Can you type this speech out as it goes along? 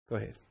Go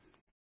ahead.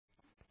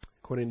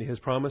 According to His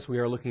promise, we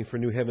are looking for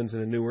new heavens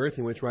and a new earth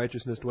in which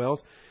righteousness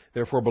dwells.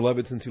 Therefore,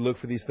 beloved, since you look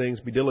for these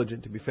things, be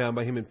diligent to be found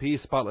by Him in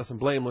peace, spotless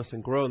and blameless,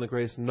 and grow in the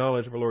grace and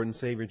knowledge of our Lord and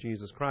Savior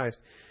Jesus Christ.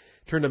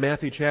 Turn to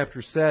Matthew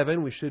chapter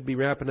 7. We should be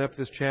wrapping up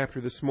this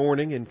chapter this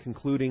morning and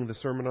concluding the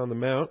Sermon on the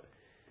Mount,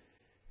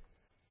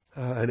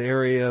 an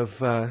area of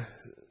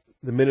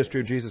the ministry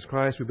of Jesus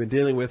Christ we've been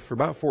dealing with for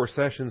about 4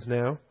 sessions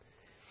now.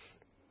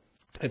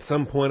 At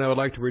some point, I would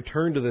like to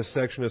return to this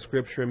section of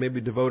Scripture and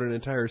maybe devote an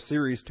entire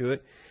series to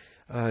it.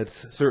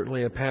 It's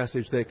certainly a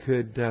passage that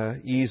could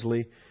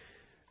easily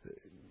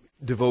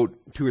devote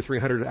 200 or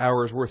 300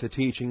 hours worth of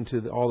teaching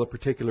to all the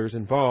particulars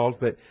involved,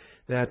 but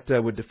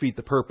that would defeat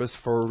the purpose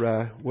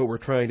for what we're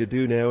trying to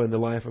do now in the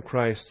Life of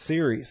Christ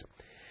series.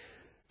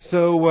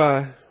 So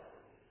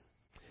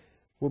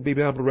we'll be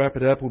able to wrap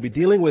it up. We'll be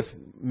dealing with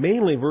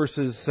mainly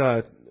verses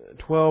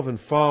 12 and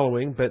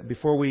following, but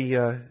before we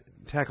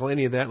tackle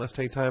any of that, let's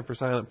take time for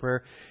silent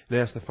prayer and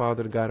ask the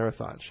Father to guide our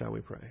thoughts. Shall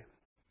we pray?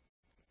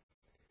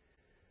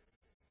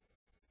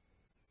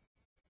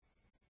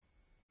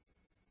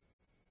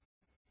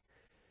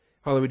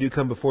 Father, we do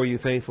come before you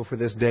thankful for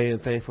this day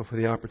and thankful for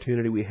the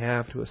opportunity we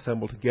have to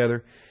assemble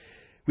together.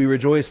 We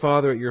rejoice,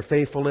 Father, at your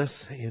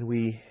faithfulness, and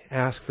we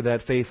ask for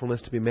that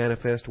faithfulness to be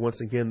manifest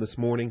once again this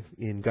morning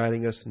in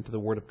guiding us into the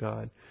Word of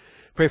God.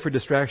 Pray for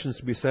distractions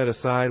to be set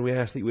aside. We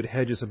ask that you would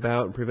hedge us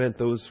about and prevent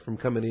those from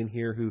coming in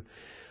here who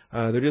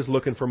they're just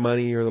looking for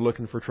money or they're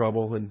looking for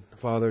trouble. And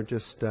Father,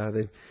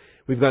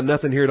 we've got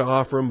nothing here to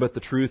offer them but the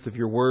truth of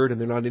your Word, and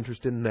they're not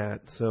interested in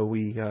that. So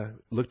we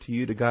look to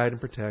you to guide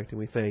and protect, and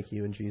we thank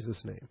you in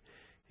Jesus' name.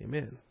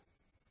 Amen.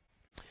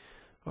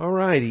 All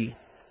righty.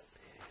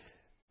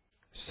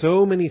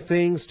 So many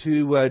things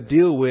to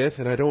deal with,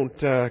 and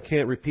I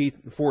can't repeat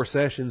 4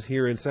 sessions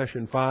here in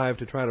session 5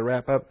 to try to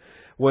wrap up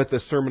what the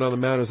Sermon on the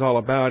Mount is all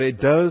about.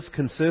 It does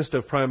consist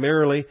of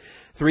primarily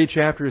 3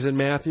 chapters in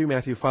Matthew,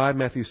 Matthew 5,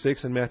 Matthew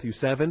 6, and Matthew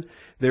 7.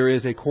 There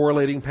is a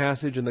correlating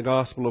passage in the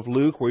Gospel of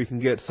Luke where you can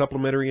get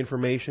supplementary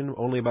information,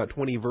 only about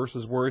 20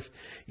 verses worth,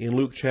 in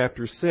Luke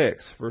chapter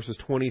 6, verses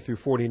 20 through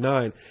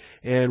 49.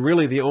 And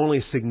really the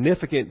only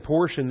significant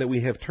portion that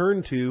we have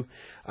turned to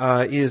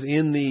is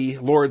in the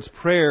Lord's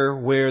Prayer,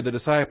 where the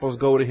disciples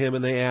go to Him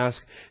and they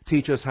ask,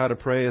 teach us how to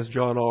pray as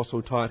John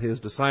also taught his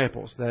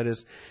disciples. That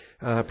is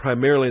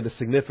primarily the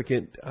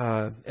significant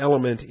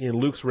element in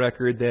Luke's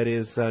record that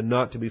is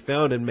not to be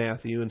found in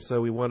Matthew, and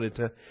so we wanted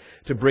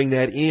to bring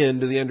that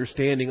into the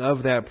understanding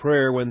of that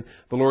prayer when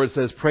the Lord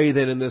says, pray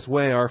then in this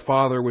way, our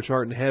Father which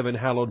art in heaven,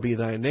 hallowed be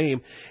thy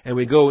name. And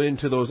we go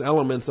into those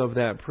elements of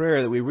that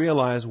prayer that we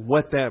realize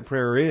what that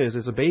prayer is.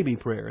 It's a baby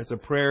prayer. It's a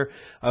prayer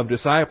of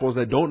disciples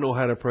that don't know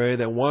how to pray,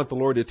 that want the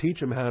Lord to teach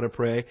them how to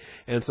pray,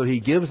 and so He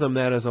gives them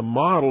that as a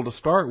model to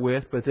start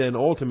with, but then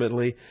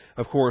ultimately,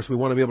 of course, we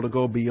want to be able to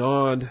go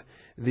beyond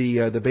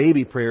the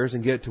baby prayers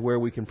and get to where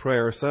we can pray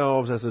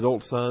ourselves as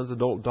adult sons,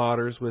 adult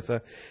daughters, with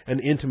an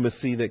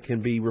intimacy that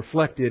can be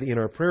reflected in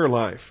our prayer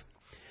life.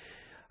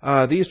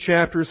 These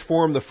chapters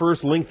form the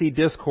first lengthy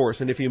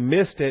discourse, and if you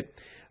missed it,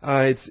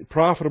 it's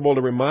profitable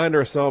to remind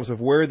ourselves of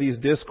where these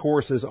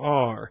discourses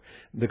are.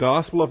 The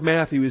Gospel of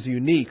Matthew is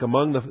unique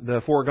among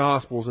the 4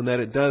 Gospels in that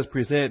it does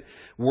present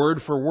word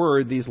for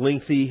word these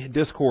lengthy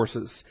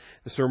discourses.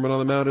 The Sermon on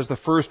the Mount is the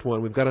first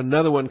one. We've got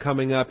another one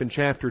coming up in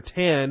chapter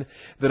 10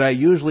 that I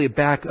usually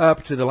back up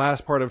to the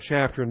last part of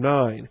chapter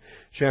 9.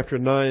 Chapter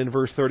 9,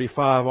 verse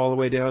 35, all the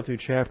way down through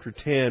chapter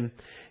 10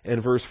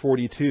 and verse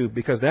 42,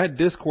 because that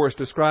discourse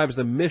describes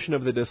the mission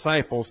of the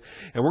disciples,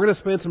 and we're going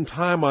to spend some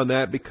time on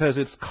that because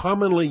it's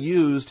commonly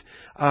used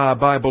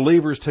by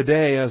believers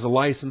today as a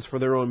license for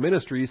their own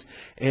ministries,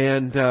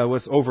 and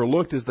what's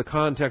overlooked is the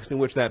context in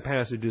which that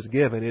passage is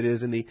given. It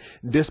is in the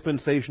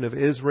dispensation of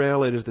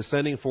Israel. It is the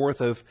sending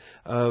forth of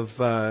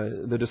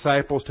the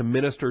disciples to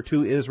minister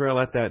to Israel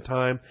at that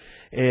time,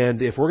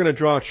 and if we're going to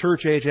draw a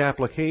church age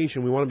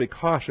application, we want to be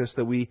cautious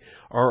that we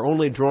are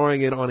only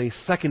drawing it on a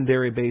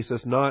secondary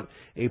basis, not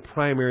a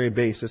primary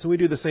basis. And we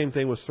do the same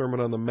thing with Sermon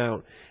on the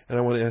Mount, and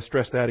I want to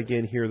stress that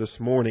again here this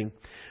morning.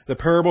 The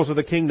parables of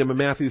the kingdom in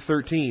Matthew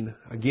 13,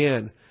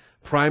 again,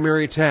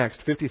 primary text,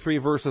 53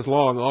 verses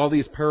long, all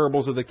these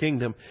parables of the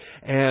kingdom.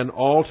 And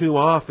all too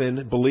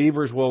often,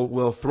 believers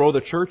will throw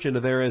the church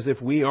into there as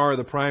if we are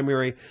the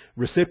primary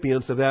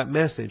recipients of that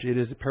message. It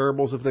is the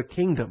parables of the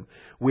kingdom.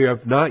 We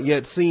have not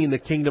yet seen the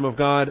kingdom of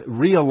God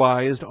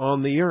realized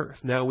on the earth.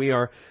 Now, we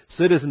are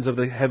citizens of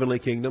the heavenly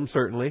kingdom,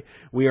 certainly.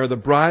 We are the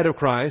bride of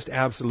Christ,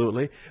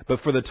 absolutely. But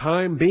for the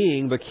time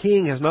being, the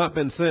king has not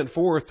been sent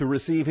forth to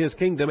receive his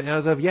kingdom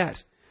as of yet.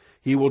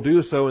 He will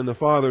do so in the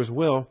Father's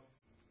will.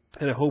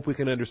 And I hope we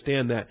can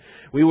understand that.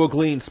 We will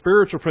glean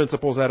spiritual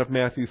principles out of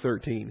Matthew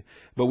 13,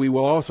 but we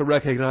will also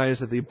recognize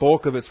that the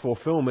bulk of its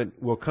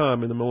fulfillment will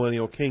come in the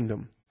millennial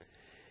kingdom.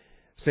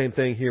 Same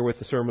thing here with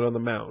the Sermon on the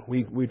Mount.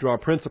 We draw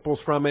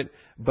principles from it,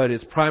 but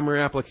its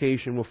primary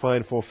application will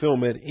find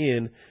fulfillment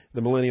in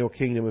the millennial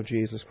kingdom of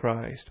Jesus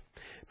Christ.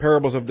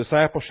 Parables of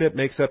Discipleship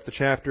makes up the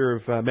chapter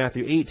of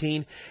Matthew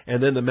 18,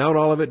 and then the Mount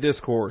Olivet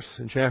Discourse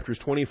in chapters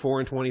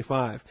 24 and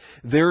 25.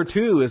 There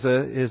too is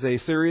a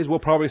series. We'll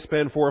probably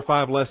spend 4 or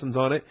 5 lessons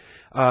on it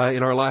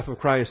in our Life of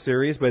Christ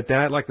series, but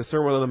that, like the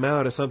Sermon on the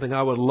Mount, is something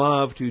I would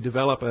love to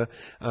develop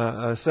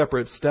a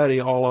separate study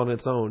all on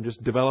its own.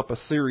 Just develop a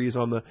series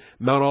on the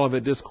Mount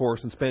Olivet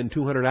Discourse and spend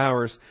 200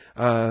 hours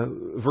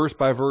verse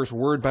by verse,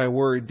 word by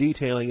word,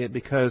 detailing it,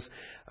 because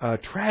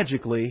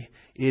tragically,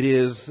 it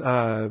is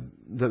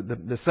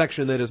the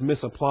section that is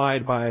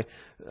misapplied by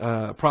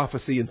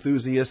prophecy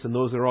enthusiasts and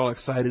those that are all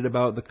excited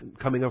about the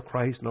coming of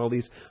Christ and all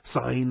these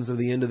signs of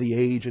the end of the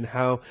age and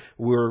how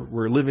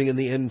we're living in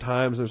the end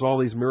times. There's all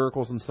these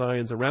miracles and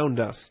signs around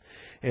us,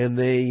 and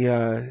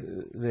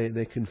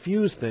they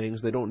confuse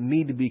things. They don't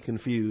need to be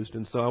confused,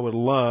 and so I would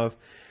love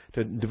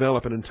to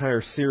develop an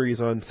entire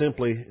series on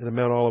simply the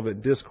Mount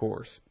Olivet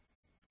Discourse.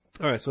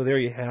 All right, so there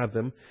you have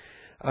them.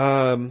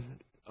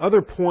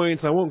 Other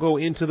points, I won't go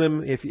into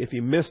them if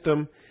you missed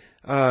them.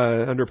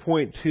 Under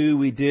point 2,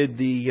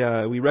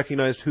 we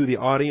recognized who the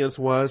audience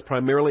was,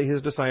 primarily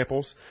his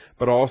disciples,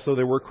 but also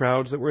there were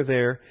crowds that were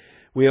there.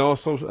 We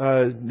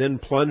also then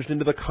plunged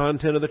into the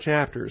content of the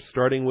chapters,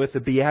 starting with the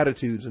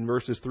Beatitudes in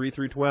verses 3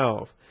 through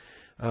 12.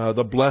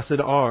 The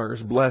blessed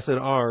R's, blessed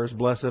R's,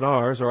 blessed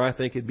R's, or I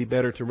think it'd be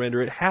better to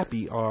render it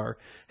happy R,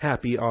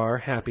 happy R,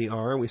 happy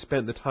R. We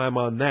spent the time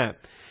on that.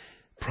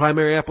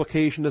 Primary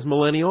application is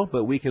millennial,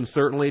 but we can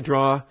certainly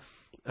draw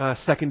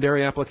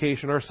secondary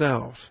application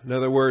ourselves. In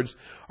other words,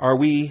 are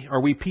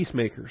we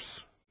peacemakers?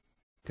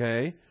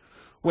 Okay.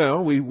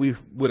 Well, we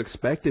would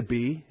expect to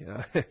be.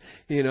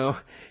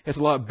 It's a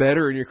lot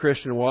better in your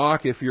Christian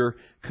walk if you're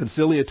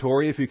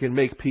conciliatory, if you can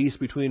make peace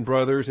between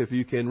brothers, if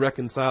you can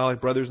reconcile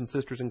brothers and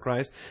sisters in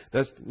Christ.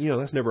 That's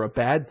never a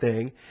bad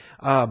thing.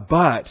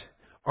 But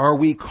are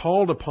we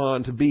called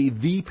upon to be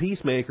the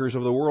peacemakers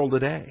of the world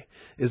today?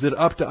 Is it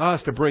up to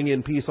us to bring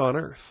in peace on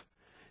earth?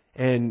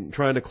 And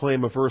trying to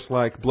claim a verse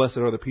like, blessed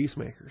are the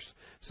peacemakers.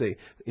 See,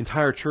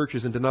 entire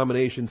churches and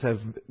denominations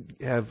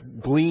have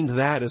gleaned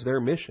that as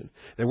their mission.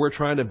 And we're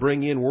trying to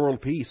bring in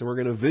world peace, and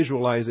we're going to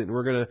visualize it, and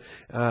we're going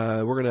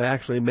to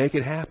actually make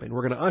it happen.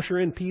 We're going to usher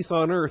in peace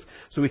on earth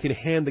so we can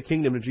hand the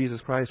kingdom to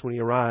Jesus Christ when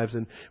He arrives,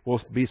 and we'll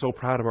be so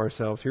proud of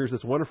ourselves. Here's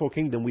this wonderful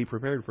kingdom we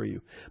prepared for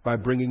you by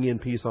bringing in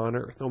peace on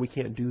earth. No, we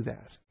can't do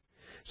that.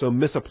 So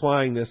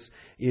misapplying this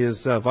is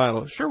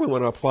vital. Sure, we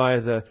want to apply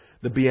the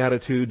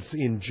Beatitudes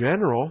in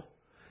general,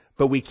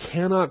 but we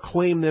cannot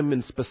claim them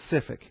in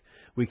specific.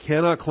 We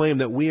cannot claim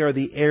that we are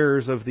the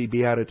heirs of the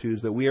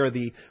Beatitudes, that we are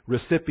the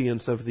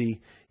recipients of the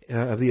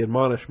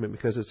admonishment,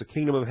 because it's a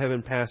kingdom of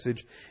heaven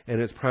passage, and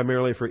it's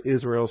primarily for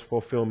Israel's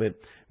fulfillment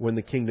when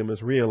the kingdom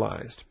is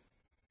realized.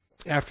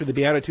 After the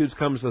Beatitudes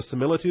comes the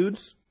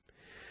similitudes.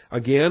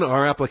 Again,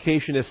 our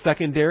application is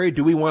secondary.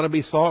 Do we want to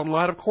be salt and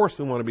light? Of course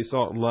we want to be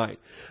salt and light.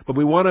 But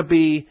we want to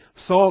be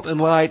salt and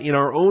light in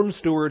our own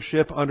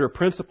stewardship under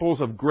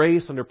principles of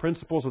grace, under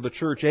principles of the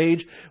church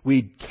age.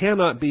 We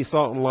cannot be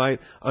salt and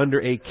light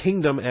under a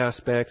kingdom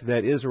aspect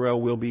that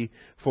Israel will be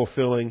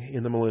fulfilling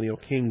in the millennial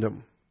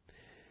kingdom.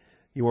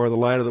 You are the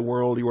light of the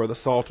world. You are the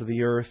salt of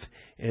the earth.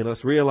 And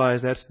let's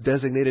realize that's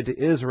designated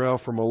to Israel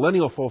for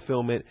millennial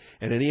fulfillment.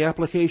 And any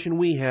application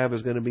we have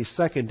is going to be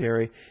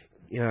secondary,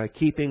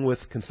 keeping with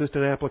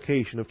consistent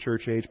application of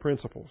church age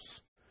principles.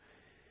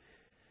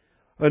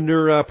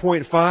 Under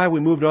point 5, we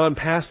moved on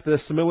past the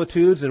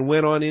similitudes and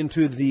went on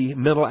into the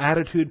mental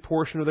attitude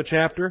portion of the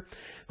chapter.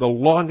 The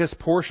longest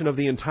portion of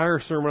the entire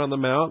Sermon on the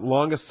Mount,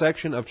 longest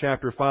section of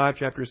chapter 5,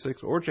 chapter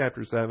 6, or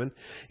chapter 7,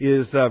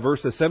 is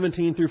verses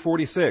 17 through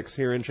 46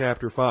 here in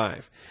chapter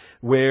 5,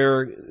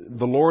 where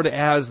the Lord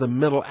adds the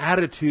mental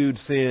attitude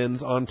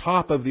sins on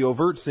top of the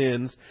overt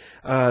sins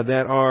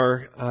that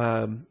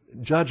are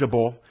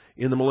judgeable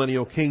in the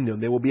millennial kingdom.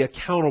 They will be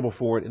accountable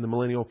for it in the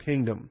millennial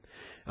kingdom.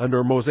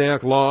 Under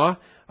Mosaic law,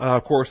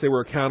 of course, they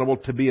were accountable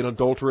to be an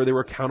adulterer. They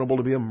were accountable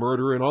to be a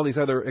murderer and all these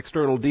other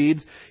external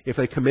deeds. If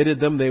they committed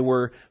them, they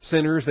were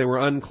sinners. They were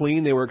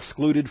unclean. They were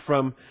excluded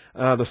from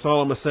the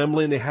solemn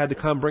assembly, and they had to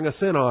come bring a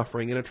sin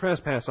offering and a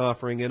trespass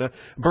offering and a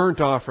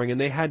burnt offering,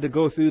 and they had to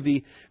go through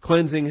the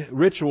cleansing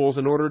rituals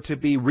in order to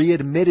be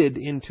readmitted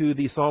into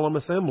the solemn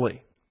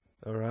assembly.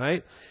 All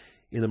right?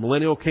 In the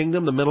millennial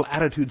kingdom, the mental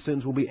attitude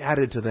sins will be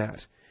added to that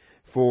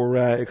for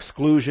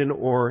exclusion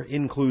or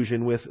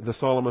inclusion with the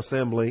solemn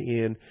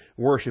assembly in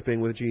worshiping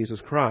with Jesus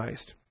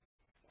Christ.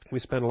 We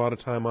spent a lot of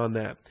time on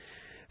that.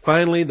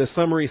 Finally, the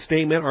summary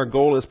statement, our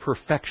goal is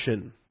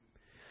perfection.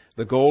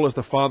 The goal is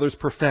the Father's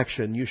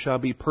perfection. You shall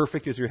be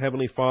perfect as your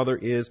heavenly Father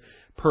is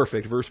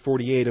perfect. Verse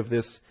 48 of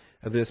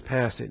this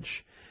passage.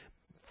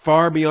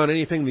 Far beyond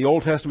anything the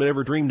Old Testament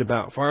ever dreamed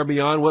about. Far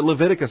beyond what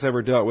Leviticus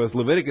ever dealt with.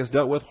 Leviticus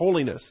dealt with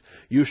holiness.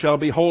 You shall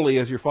be holy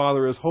as your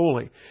Father is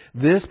holy.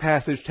 This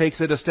passage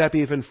takes it a step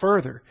even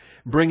further,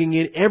 bringing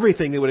in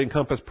everything that would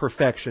encompass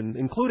perfection,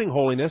 including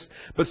holiness,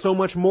 but so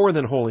much more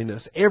than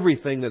holiness.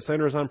 Everything that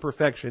centers on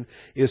perfection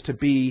is to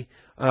be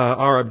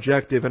our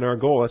objective and our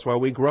goal. That's why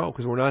we grow,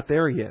 because we're not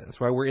there yet. That's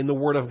why we're in the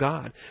Word of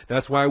God.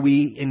 That's why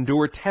we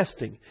endure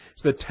testing.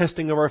 It's the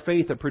testing of our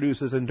faith that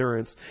produces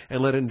endurance,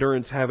 and let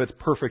endurance have its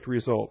perfect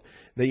result,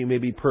 that you may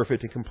be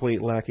perfect and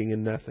complete, lacking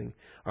in nothing.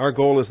 Our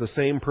goal is the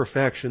same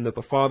perfection that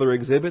the Father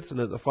exhibits and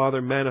that the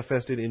Father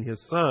manifested in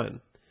His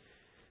Son.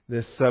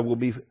 This will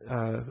be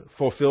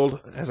fulfilled,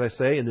 as I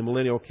say, in the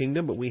millennial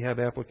kingdom, but we have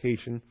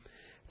application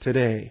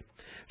today.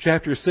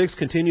 Chapter 6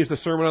 continues the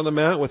Sermon on the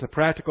Mount with the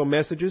practical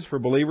messages for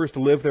believers to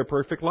live their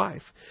perfect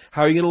life.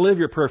 How are you going to live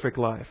your perfect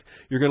life?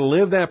 You're going to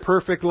live that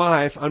perfect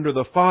life under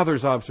the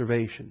Father's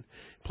observation,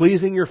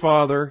 pleasing your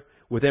Father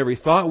with every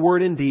thought,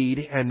 word, and deed,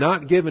 and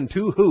not giving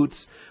two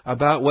hoots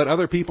about what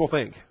other people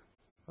think.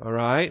 All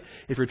right?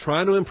 If you're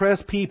trying to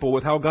impress people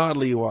with how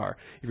godly you are,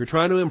 if you're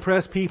trying to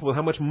impress people with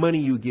how much money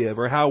you give,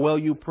 or how well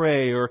you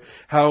pray, or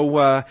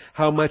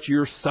how much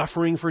you're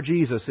suffering for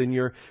Jesus in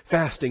your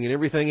fasting and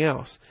everything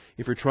else,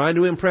 if you're trying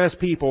to impress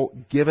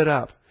people, give it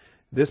up.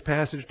 This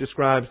passage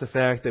describes the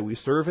fact that we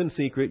serve in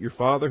secret. Your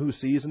Father who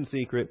sees in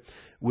secret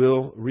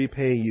will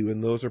repay you.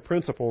 And those are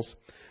principles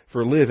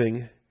for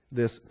living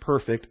this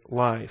perfect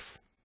life.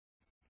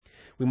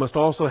 We must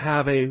also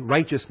have a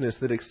righteousness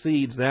that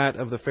exceeds that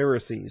of the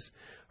Pharisees,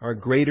 our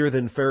greater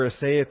than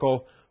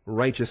Pharisaical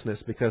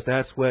righteousness, because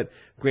that's what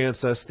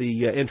grants us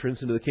the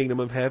entrance into the kingdom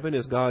of heaven,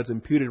 is God's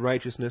imputed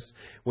righteousness,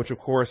 which of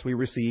course we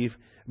receive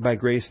by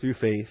grace through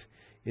faith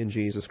in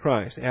Jesus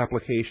Christ.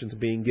 Applications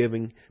being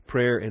giving,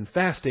 prayer, and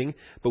fasting,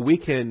 but we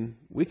can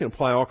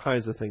apply all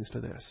kinds of things to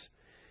this,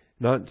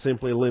 not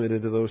simply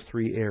limited to those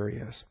three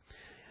areas.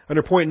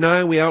 Under point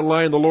 9, we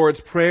outline the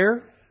Lord's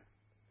Prayer,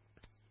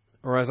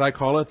 or as I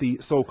call it, the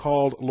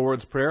so-called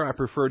Lord's Prayer. I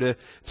prefer to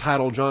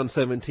title John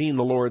 17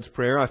 the Lord's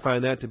Prayer. I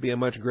find that to be a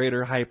much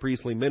greater high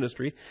priestly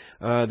ministry.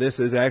 This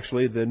is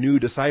actually the new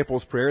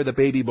disciples' prayer, the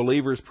baby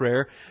believer's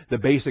prayer, the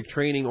basic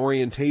training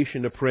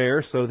orientation to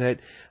prayer, so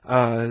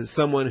that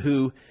someone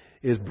who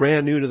is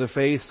brand new to the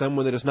faith,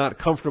 someone that is not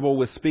comfortable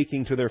with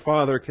speaking to their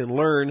Father, can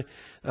learn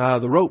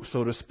the ropes,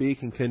 so to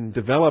speak, and can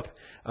develop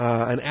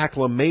an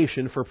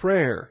acclamation for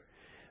prayer.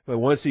 But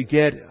once you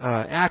get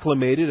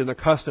acclimated and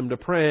accustomed to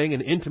praying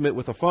and intimate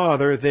with the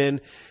Father,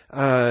 then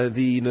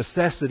the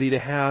necessity to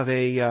have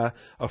a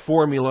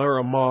formula or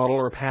a model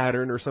or a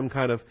pattern or some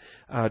kind of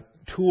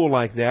tool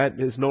like that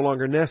is no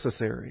longer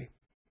necessary.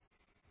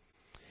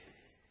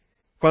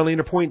 Finally,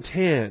 under point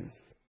 10,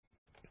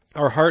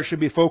 our heart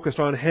should be focused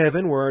on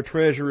heaven, where our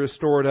treasure is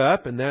stored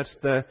up, and that's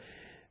not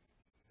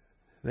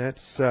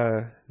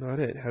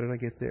it. How did I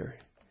get there?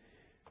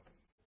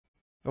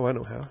 Oh, I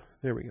know how.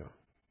 There we go.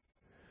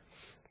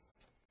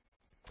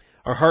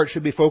 Our heart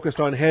should be focused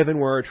on heaven,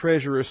 where our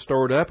treasure is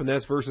stored up, and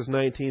that's verses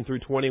 19 through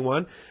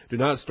 21. Do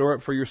not store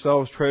up for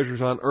yourselves treasures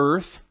on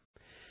earth.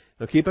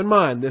 Now keep in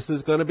mind, this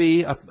is going to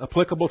be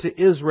applicable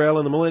to Israel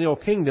in the millennial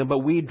kingdom, but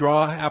we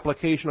draw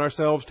application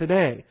ourselves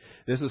today.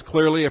 This is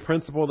clearly a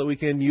principle that we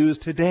can use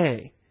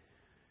today.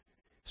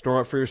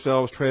 Store up for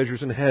yourselves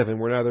treasures in heaven,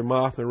 where neither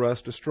moth nor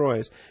rust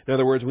destroys. In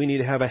other words, we need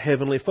to have a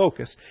heavenly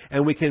focus.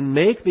 And we can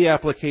make the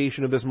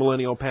application of this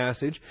millennial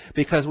passage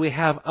because we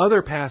have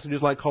other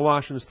passages like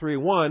Colossians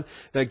 3:1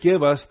 that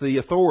give us the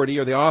authority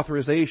or the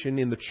authorization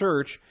in the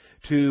church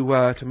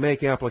to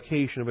make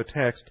application of a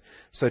text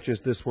such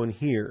as this one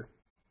here.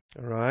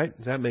 All right?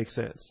 Does that make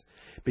sense?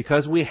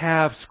 Because we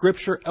have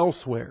Scripture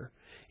elsewhere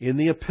in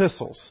the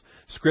epistles,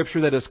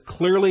 Scripture that is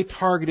clearly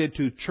targeted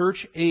to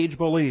church-age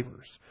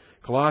believers.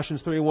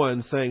 Colossians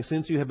 3:1 saying,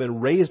 since you have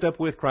been raised up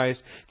with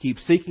Christ, keep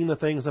seeking the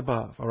things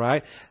above. All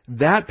right?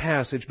 That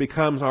passage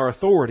becomes our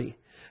authority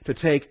to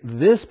take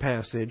this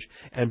passage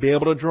and be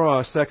able to draw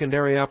a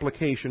secondary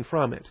application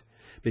from it.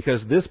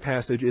 Because this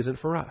passage isn't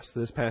for us.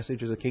 This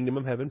passage is a kingdom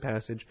of heaven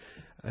passage,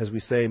 as we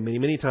say many,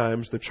 many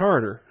times, the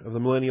charter of the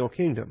millennial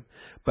kingdom.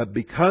 But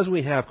because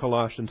we have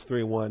Colossians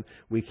 3:1,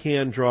 we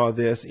can draw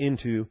this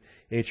into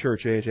a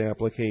church age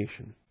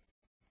application.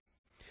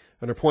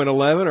 Under point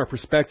 11, our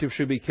perspective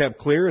should be kept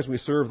clear as we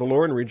serve the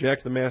Lord and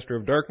reject the master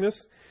of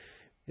darkness.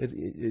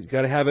 You've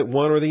got to have it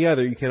one or the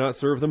other. You cannot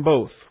serve them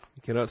both.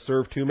 You cannot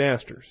serve two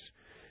masters.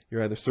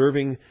 You're either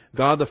serving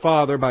God the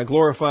Father by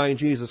glorifying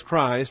Jesus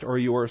Christ, or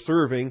you are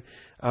serving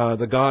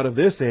the God of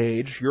this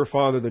age, your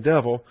father the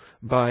devil,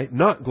 by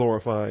not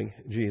glorifying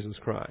Jesus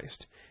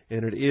Christ.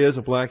 And it is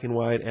a black and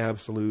white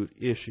absolute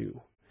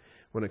issue.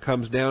 When it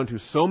comes down to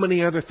so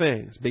many other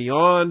things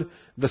beyond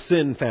the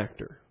sin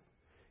factor.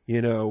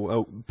 You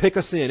know, pick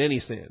a sin, any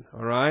sin,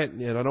 all right?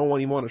 And I don't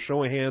even want to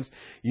show of hands.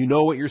 You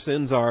know what your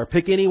sins are.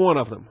 Pick any one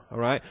of them, all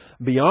right?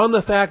 Beyond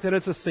the fact that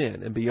it's a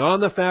sin, and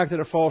beyond the fact that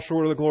it falls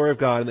short of the glory of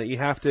God, and that you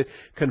have to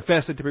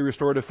confess it to be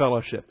restored to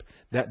fellowship,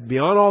 that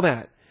beyond all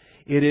that,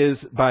 it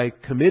is by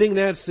committing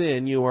that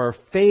sin you are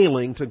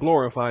failing to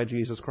glorify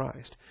Jesus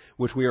Christ,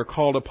 which we are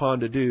called upon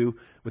to do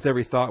with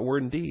every thought,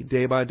 word, and deed,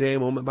 day by day,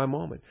 moment by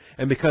moment.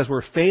 And because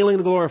we're failing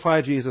to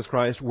glorify Jesus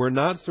Christ, we're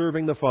not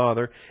serving the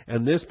Father,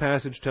 and this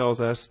passage tells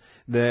us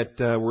that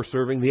we're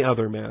serving the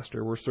other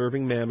master. We're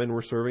serving Mammon.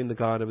 We're serving the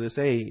God of this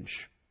age.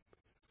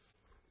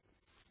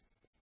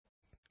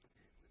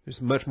 There's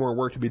much more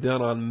work to be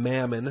done on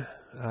mammon,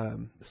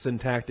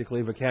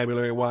 syntactically,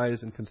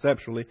 vocabulary-wise, and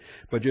conceptually,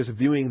 but just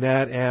viewing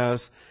that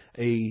as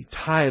a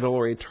title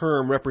or a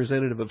term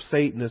representative of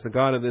Satan as the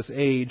god of this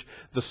age,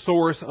 the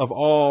source of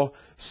all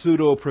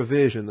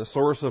pseudo-provision, the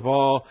source of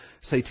all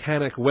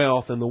satanic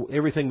wealth and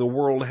everything the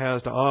world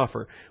has to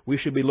offer. We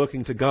should be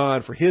looking to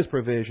God for His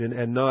provision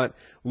and not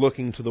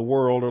looking to the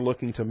world or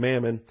looking to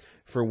mammon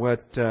for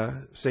what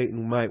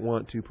Satan might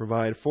want to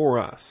provide for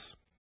us.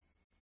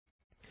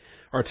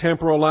 Our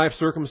temporal life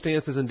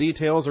circumstances and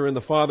details are in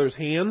the Father's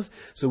hands,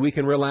 so we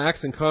can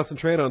relax and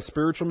concentrate on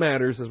spiritual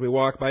matters as we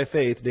walk by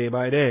faith day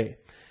by day.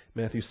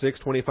 Matthew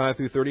 6:25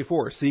 through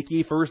 34. Seek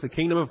ye first the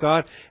kingdom of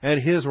God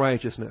and His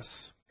righteousness.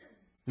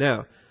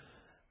 Now,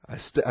 I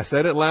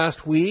said it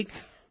last week.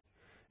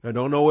 I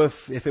don't know if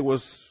it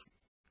was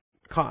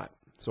caught,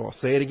 so I'll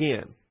say it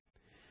again.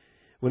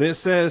 When it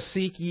says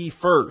seek ye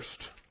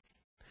first,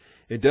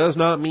 it does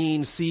not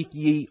mean seek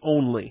ye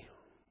only.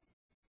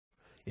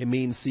 It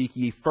means seek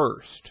ye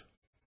first.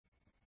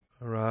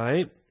 All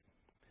right?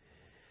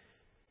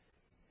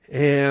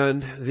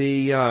 And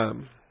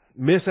the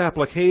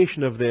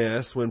misapplication of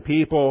this, when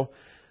people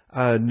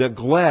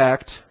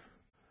neglect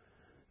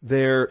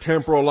their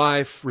temporal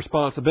life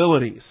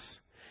responsibilities.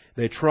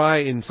 They try,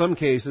 in some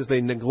cases,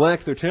 they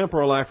neglect their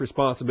temporal life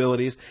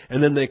responsibilities,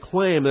 and then they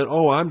claim that,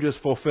 I'm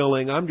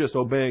just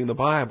obeying the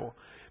Bible.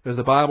 Because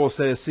the Bible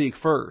says seek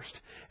first.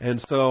 And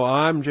so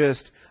I'm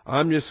just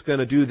going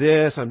to do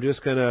this, I'm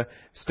just going to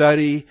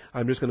study,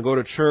 I'm just going to go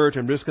to church,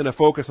 I'm just going to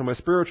focus on my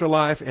spiritual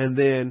life, and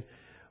then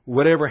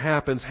whatever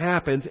happens,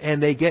 happens,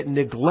 and they get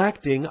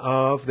neglecting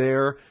of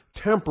their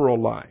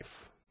temporal life.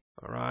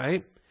 All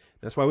right?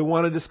 That's why we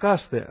want to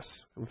discuss this.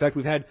 In fact,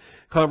 we've had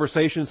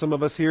conversations, some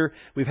of us here,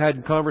 we've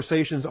had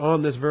conversations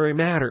on this very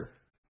matter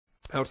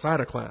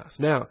outside of class.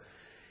 Now,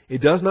 it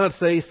does not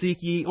say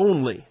seek ye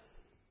only.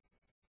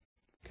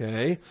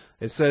 Okay?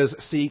 It says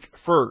seek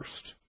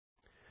first.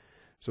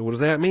 So what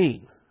does that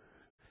mean?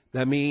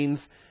 That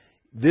means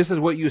this is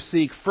what you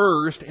seek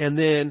first, and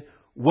then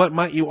what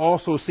might you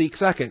also seek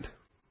second,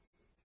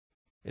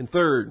 and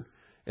third,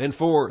 and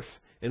fourth,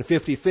 and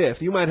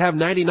 55th. You might have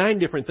 99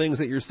 different things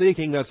that you're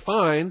seeking, that's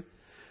fine,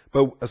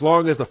 but as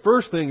long as the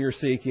first thing you're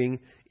seeking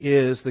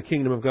is the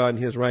kingdom of God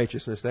and His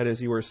righteousness, that is,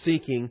 you are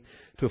seeking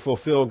to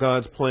fulfill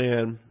God's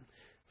plan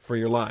for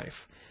your life.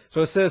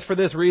 So it says, for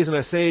this reason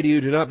I say to you,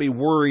 do not be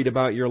worried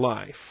about your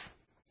life.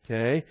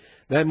 Okay?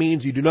 That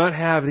means you do not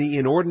have the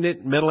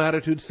inordinate mental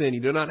attitude sin. You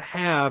do not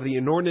have the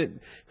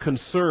inordinate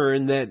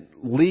concern that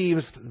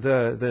leaves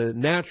the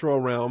natural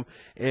realm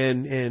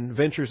and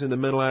ventures into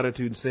mental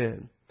attitude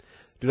sin.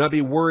 Do not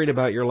be worried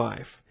about your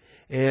life.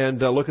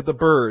 And look at the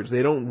birds.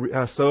 They don't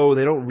sow,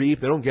 they don't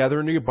reap, they don't gather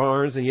into your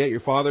barns, and yet your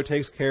Father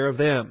takes care of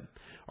them.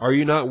 Are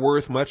you not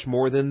worth much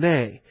more than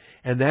they?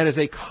 And that is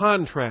a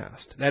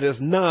contrast. That is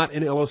not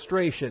an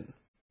illustration.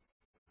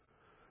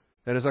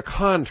 That is a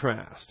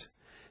contrast.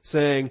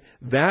 Saying,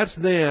 that's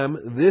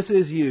them, this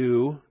is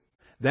you,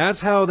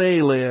 that's how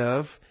they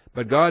live,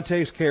 but God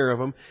takes care of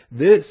them.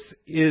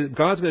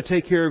 God's going to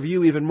take care of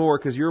you even more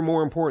because you're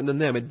more important than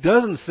them. It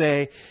doesn't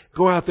say,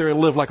 go out there and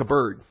live like a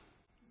bird.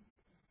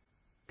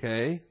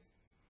 Okay?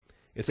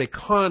 It's a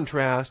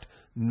contrast,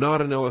 not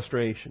an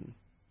illustration.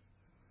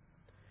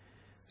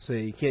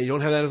 See, you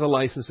don't have that as a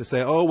license to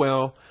say,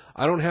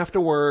 I don't have to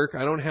work,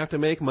 I don't have to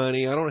make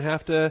money, I don't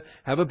have to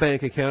have a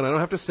bank account, I don't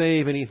have to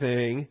save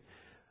anything.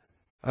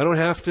 I don't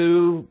have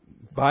to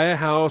buy a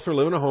house or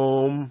live in a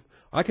home.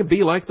 I can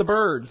be like the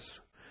birds,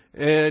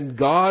 and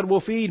God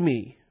will feed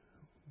me.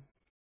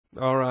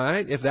 All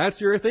right? If that's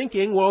your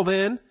thinking, well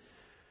then,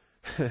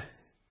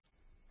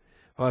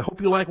 I hope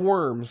you like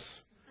worms,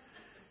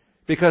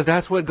 because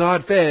that's what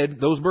God fed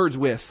those birds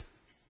with.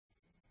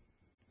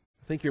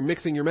 I think you're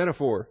mixing your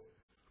metaphor.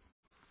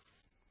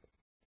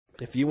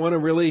 If you want to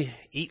really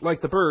eat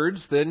like the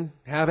birds, then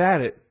have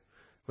at it.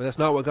 But that's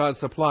not what God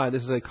supplied.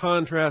 This is a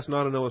contrast,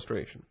 not an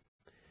illustration.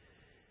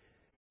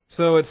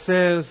 So it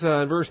says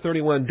in verse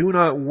 31, do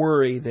not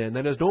worry then.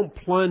 That is, don't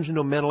plunge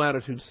into mental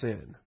attitude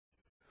sin.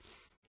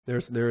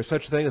 There is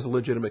such a thing as a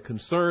legitimate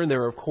concern.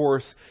 There are, of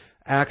course,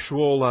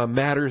 actual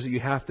matters that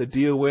you have to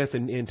deal with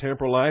in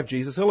temporal life.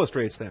 Jesus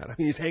illustrates that. I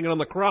mean, He's hanging on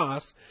the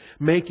cross,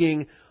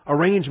 making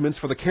arrangements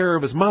for the care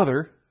of His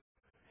mother,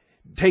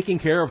 taking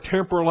care of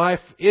temporal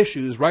life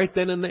issues right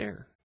then and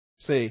there.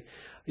 See,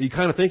 you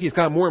kind of think He's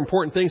got more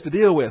important things to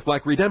deal with,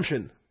 like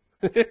redemption.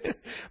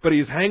 But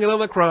He's hanging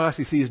on the cross.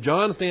 He sees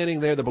John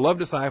standing there, the beloved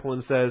disciple,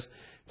 and says,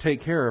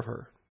 take care of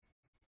her.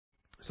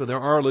 So there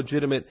are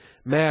legitimate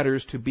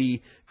matters to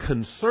be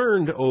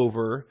concerned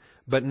over,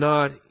 but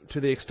not to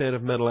the extent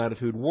of mental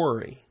attitude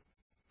worry.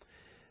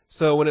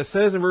 So when it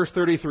says in verse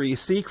 33,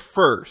 seek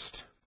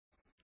first.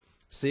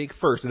 Seek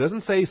first. It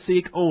doesn't say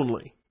seek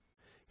only.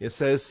 It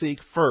says seek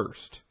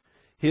first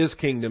His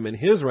kingdom and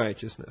His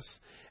righteousness,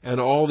 and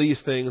all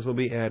these things will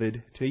be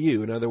added to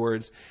you. In other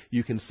words,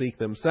 you can seek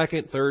them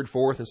second, third,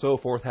 fourth, and so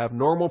forth, have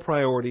normal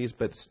priorities,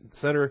 but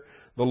center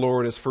the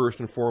Lord as first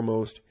and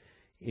foremost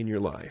in your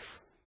life.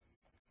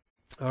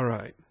 All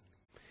right.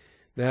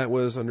 That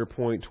was under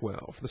point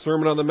 12. The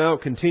Sermon on the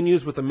Mount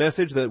continues with the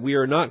message that we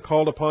are not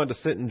called upon to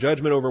sit in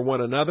judgment over one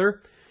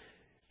another.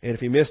 And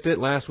if you missed it,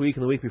 last week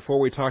and the week before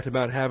we talked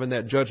about having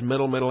that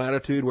judgmental mental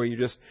attitude where you're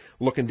just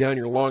looking down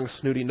your long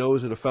snooty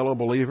nose at a fellow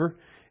believer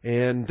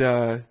and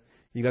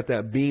you got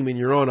that beam in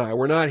your own eye.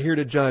 We're not here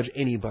to judge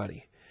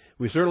anybody.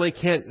 We certainly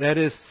can't, that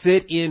is,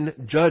 sit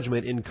in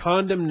judgment, in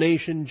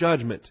condemnation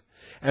judgment,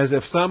 as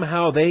if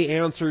somehow they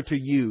answer to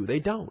you.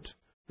 They don't.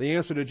 They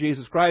answer to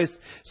Jesus Christ,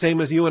 same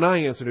as you and I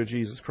answer to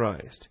Jesus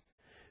Christ.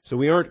 So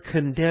we aren't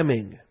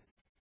condemning.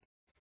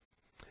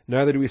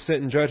 Neither do we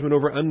sit in judgment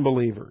over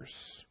unbelievers.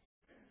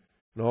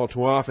 And all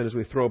too often, as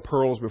we throw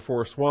pearls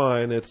before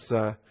swine, it's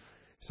a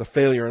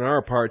failure on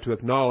our part to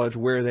acknowledge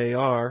where they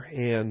are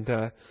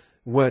and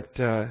what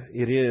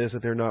it is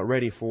that they're not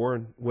ready for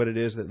and what it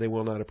is that they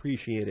will not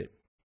appreciate it.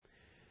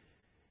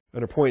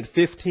 Under point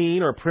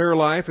 15, our prayer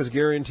life is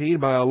guaranteed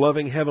by a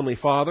loving Heavenly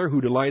Father who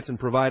delights in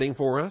providing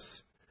for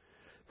us.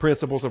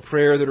 Principles of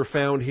prayer that are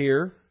found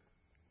here,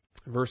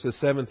 verses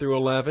 7 through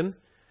 11.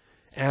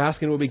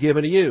 Ask and it will be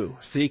given to you.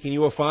 Seek and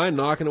you will find.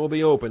 Knock and it will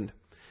be opened.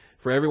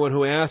 For everyone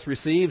who asks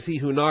receives. He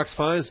who knocks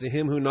finds. To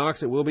him who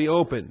knocks it will be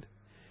opened.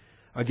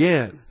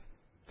 Again,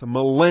 it's a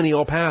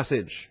millennial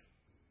passage.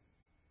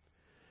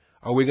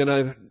 Are we going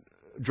to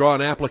draw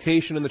an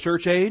application in the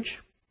church age?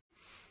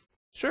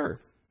 Sure.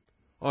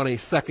 On a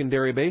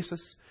secondary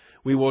basis,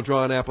 we will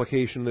draw an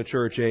application in the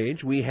church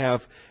age. We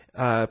have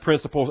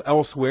principles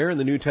elsewhere in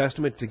the New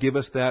Testament to give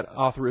us that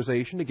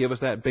authorization, to give us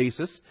that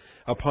basis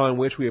upon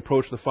which we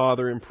approach the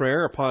Father in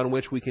prayer, upon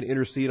which we can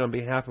intercede on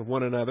behalf of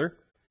one another.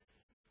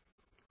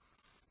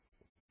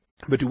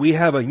 But do we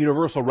have a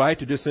universal right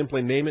to just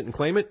simply name it and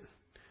claim it?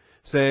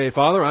 Say,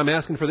 Father, I'm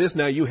asking for this,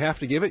 now you have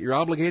to give it, you're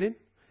obligated.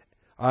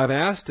 I've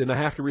asked and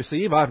I have to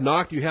receive. I've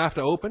knocked, you have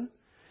to open.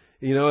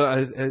 You know,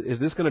 is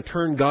this going to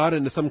turn God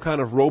into some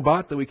kind of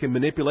robot that we can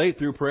manipulate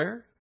through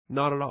prayer?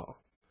 Not at all.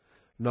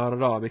 Not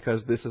at all,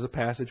 because this is a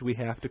passage we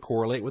have to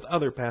correlate with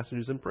other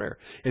passages in prayer.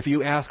 If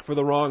you ask for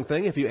the wrong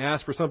thing, if you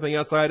ask for something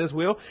outside His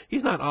will,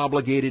 He's not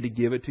obligated to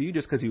give it to you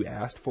just because you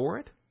asked for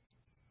it.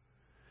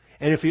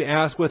 And if you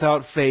ask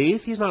without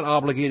faith, He's not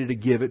obligated to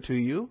give it to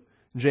you.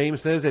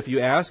 James says, if you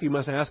ask, you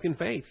must ask in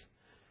faith.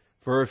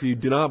 For if you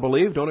do not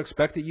believe, don't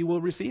expect that you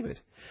will receive it.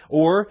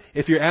 Or,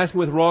 if you're asking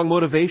with wrong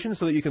motivation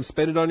so that you can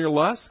spend it on your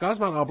lust, God's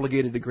not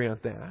obligated to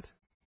grant that.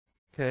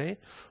 Okay?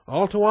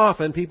 All too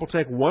often, people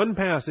take one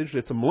passage,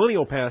 it's a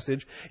millennial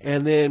passage,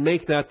 and then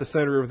make that the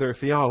center of their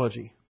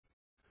theology.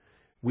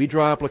 We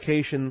draw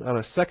application on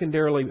a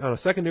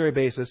secondary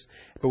basis,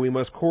 but we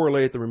must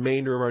correlate the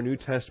remainder of our New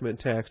Testament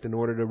text in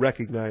order to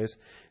recognize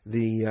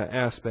the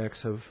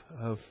aspects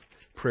of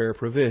prayer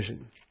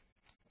provision.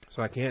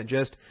 So I can't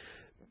just,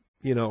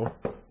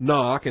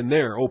 knock and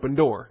there, open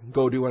door,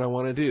 go do what I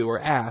want to do, or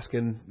ask,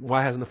 and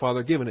why hasn't the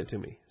Father given it to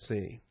me?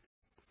 See?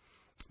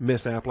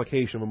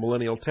 Misapplication of a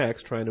millennial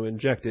text, trying to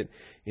inject it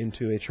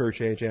into a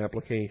church age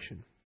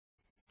application.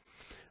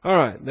 All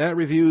right, that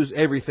reviews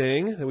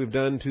everything that we've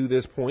done to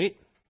this point.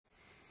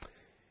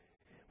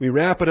 We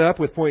wrap it up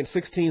with point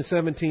 16,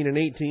 17, and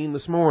 18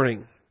 this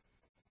morning.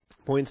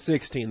 Point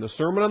 16, the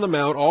Sermon on the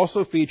Mount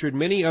also featured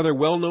many other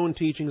well-known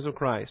teachings of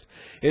Christ.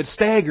 It's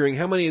staggering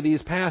how many of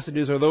these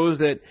passages are those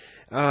that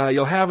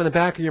you'll have in the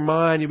back of your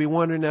mind. You'll be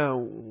wondering, now,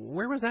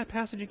 where was that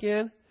passage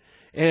again?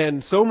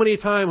 And so many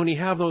times when you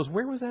have those,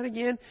 where was that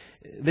again?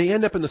 They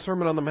end up in the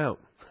Sermon on the Mount.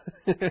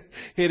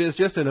 It is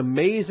just an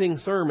amazing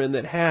sermon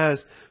that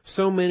has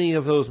so many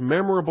of those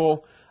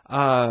memorable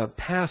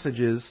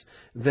passages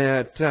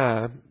that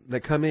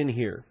come in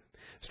here.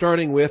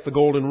 Starting with the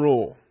Golden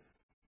Rule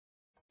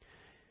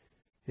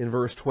in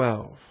verse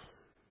 12.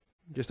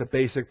 Just a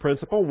basic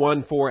principle,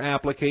 one for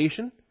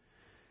application.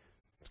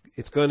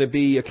 It's going to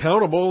be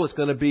accountable. It's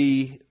going to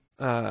be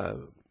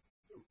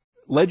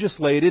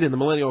legislated in the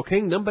millennial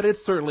kingdom, but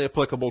it's certainly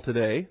applicable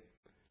today.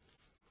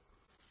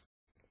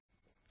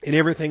 In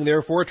everything,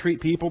 therefore,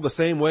 treat people the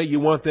same way you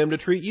want them to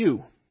treat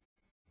you.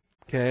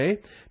 Okay?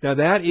 Now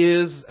that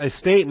is a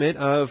statement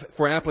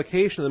for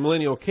application in the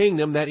millennial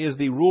kingdom, that is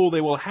the rule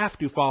they will have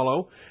to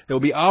follow. They will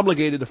be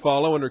obligated to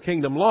follow under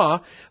kingdom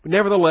law. But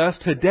nevertheless,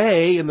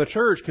 today in the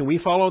church, can we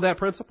follow that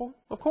principle?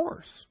 Of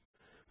course.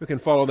 We can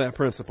follow that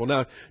principle.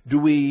 Now, do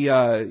we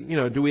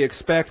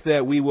expect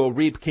that we will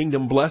reap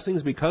kingdom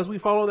blessings because we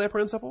follow that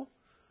principle?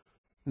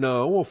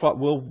 No,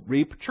 we'll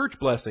reap church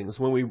blessings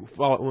when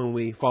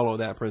we follow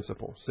that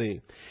principle.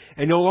 See,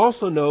 and you'll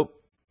also note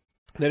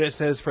that it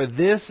says, "For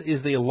this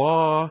is the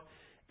law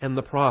and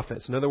the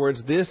prophets." In other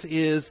words, this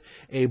is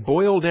a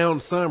boiled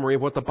down summary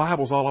of what the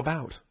Bible's all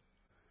about.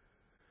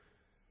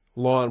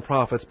 Law and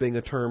prophets being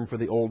a term for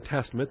the Old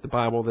Testament, the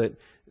Bible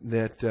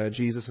that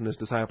Jesus and His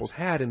disciples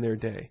had in their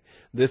day.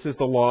 This is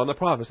the law and the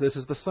prophets. This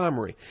is the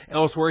summary.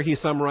 Elsewhere, He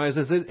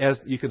summarizes it as,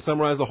 you can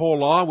summarize the whole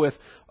law with,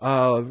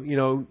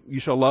 you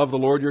shall love the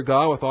Lord your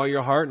God with all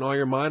your heart and all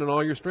your mind and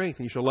all your strength,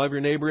 and you shall love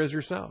your neighbor as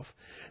yourself.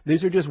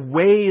 These are just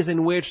ways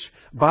in which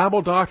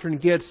Bible doctrine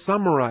gets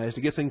summarized.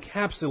 It gets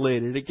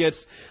encapsulated.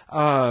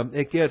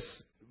 It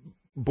gets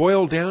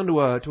boiled down to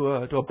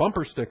a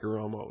bumper sticker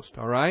almost,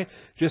 all right?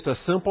 Just a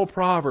simple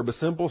proverb, a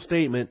simple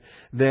statement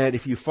that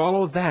if you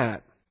follow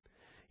that,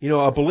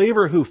 a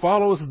believer who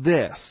follows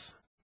this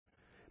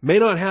may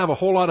not have a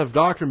whole lot of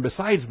doctrine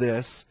besides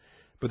this,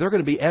 but they're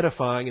going to be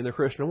edifying in their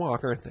Christian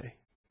walk, aren't they?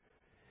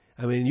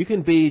 I mean, you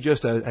can be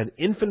just an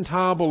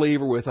infantile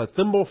believer with a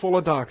thimble full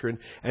of doctrine,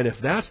 and if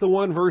that's the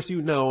one verse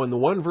you know and the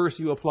one verse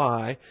you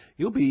apply,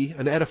 you'll be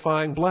an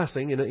edifying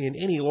blessing in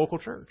any local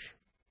church.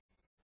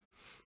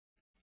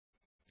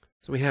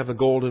 So we have the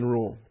golden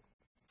rule.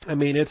 I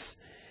mean,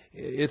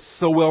 it's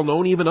so well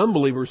known, even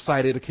unbelievers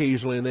cite it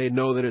occasionally, and they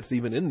know that it's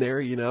even in there,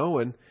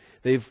 and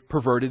they've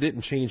perverted it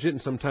and changed it,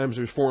 and sometimes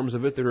there's forms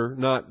of it that are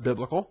not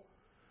biblical,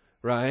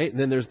 right? And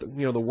then there's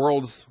the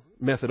world's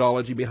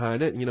methodology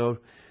behind it,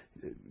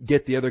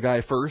 get the other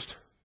guy first,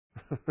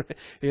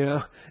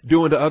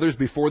 do unto others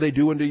before they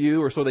do unto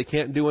you, or so they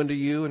can't do unto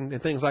you, and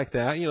things like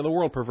that. The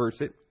world perverts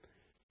it.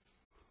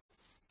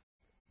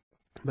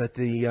 But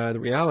the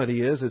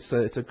reality is,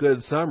 it's a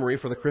good summary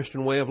for the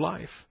Christian way of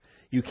life.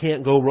 You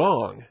can't go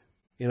wrong,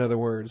 in other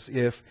words,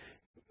 if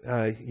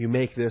you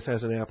make this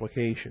as an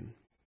application.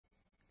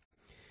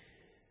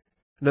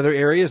 Another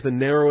area is the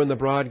narrow and the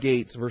broad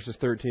gates, verses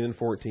 13 and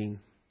 14.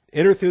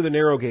 Enter through the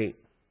narrow gate.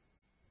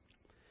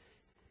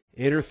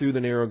 Enter through the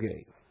narrow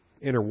gate.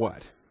 Enter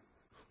what?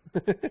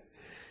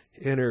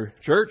 Enter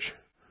church?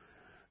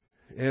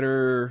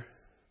 Enter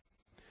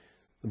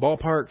the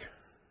ballpark?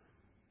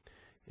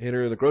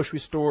 Enter the grocery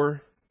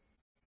store?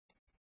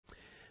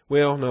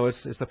 Well, no,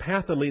 it's the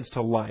path that leads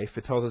to life.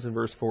 It tells us in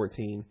verse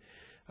 14.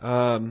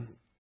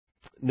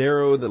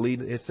 Narrow that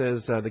lead. It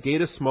says, the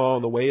gate is small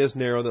and the way is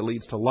narrow that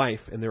leads to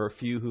life, and there are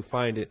few who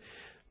find it.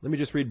 Let me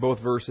just read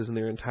both verses in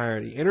their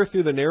entirety. Enter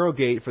through the narrow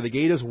gate, for the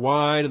gate is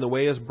wide and the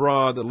way is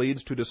broad that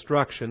leads to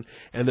destruction,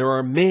 and there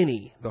are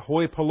many, the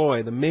hoi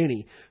polloi, the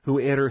many, who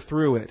enter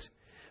through it.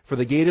 For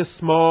the gate is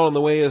small and the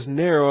way is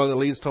narrow that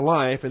leads to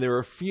life, and there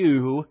are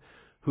few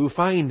who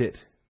find it.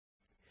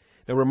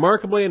 Now,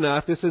 remarkably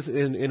enough, this is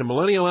in a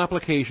millennial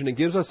application. It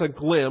gives us a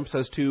glimpse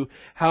as to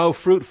how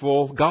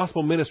fruitful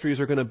gospel ministries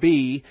are going to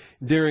be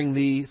during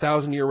the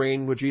 1,000-year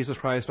reign with Jesus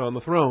Christ on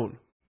the throne.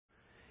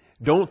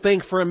 Don't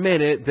think for a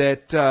minute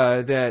that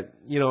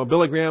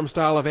Billy Graham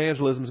style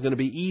evangelism is going to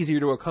be easier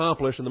to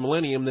accomplish in the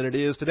millennium than it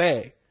is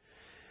today.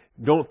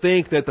 Don't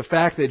think that the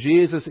fact that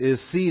Jesus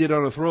is seated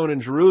on a throne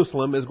in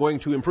Jerusalem is going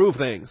to improve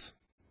things.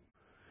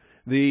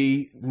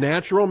 The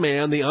natural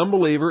man, the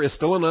unbeliever, is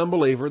still an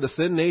unbeliever. The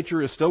sin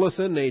nature is still a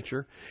sin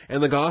nature.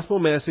 And the gospel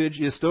message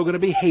is still going to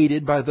be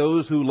hated by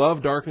those who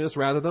love darkness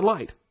rather than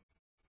light.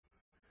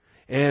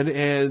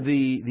 And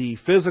the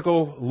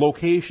physical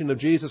location of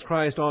Jesus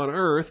Christ on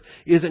earth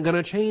isn't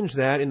going to change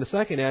that in the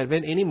second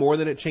advent any more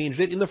than it changed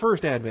it in the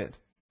first advent.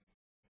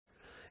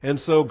 And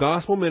so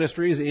gospel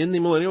ministries in the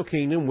millennial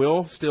kingdom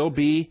will still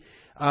be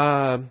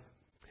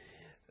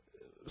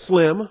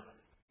slim.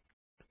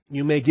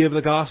 You may give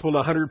the gospel to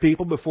 100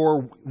 people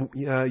before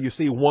you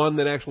see one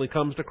that actually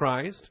comes to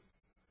Christ.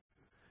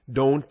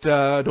 Don't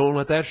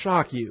let that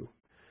shock you.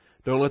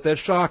 Don't let that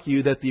shock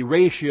you that the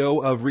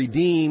ratio of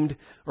redeemed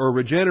or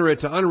regenerate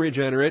to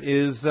unregenerate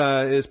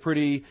is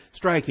pretty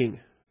striking.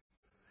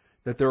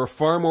 That there are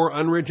far more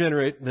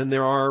unregenerate than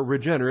there are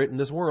regenerate in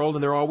this world,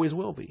 and there always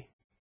will be.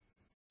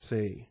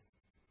 See.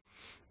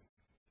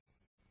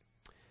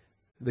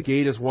 The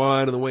gate is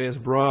wide and the way is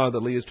broad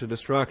that leads to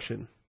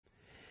destruction.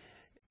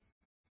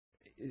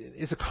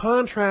 It's a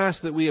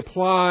contrast that we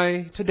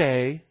apply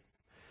today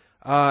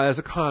as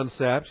a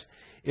concept.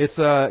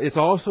 It's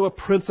also a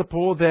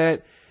principle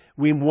that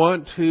we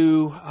want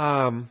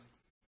to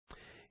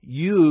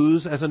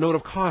use as a note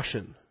of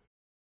caution,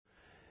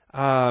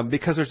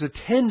 because there's a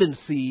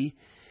tendency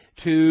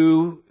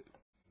to,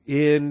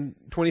 in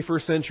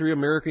 21st century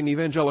American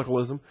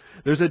evangelicalism,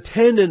 there's a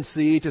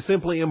tendency to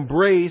simply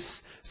embrace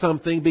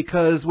something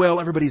because, well,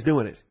 everybody's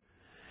doing it.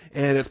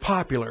 And it's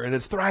popular, and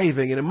it's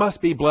thriving, and it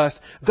must be blessed.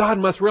 God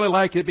must really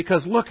like it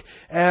because look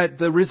at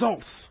the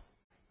results.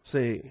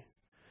 See?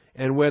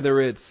 And whether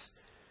it's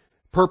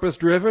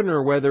purpose-driven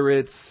or whether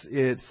it's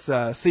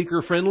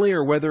seeker-friendly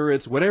or whether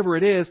it's whatever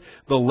it is,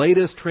 the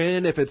latest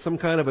trend, if it's some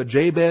kind of a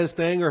Jabez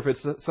thing or if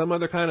it's some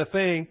other kind of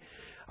thing,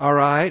 all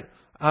right,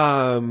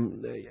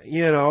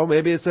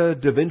 maybe it's a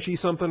Da Vinci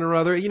something or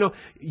other. You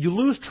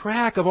lose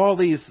track of all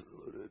these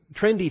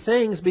trendy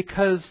things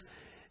because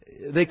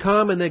they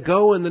come and they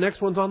go and the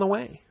next one's on the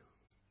way.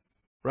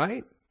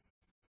 Right?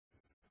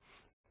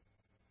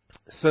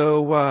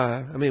 So,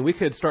 we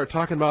could start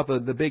talking about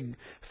the big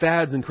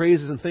fads and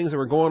crazes and things that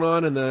were going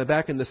on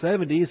back in the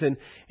 70s,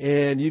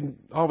 and you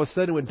all of a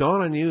sudden it would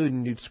dawn on you,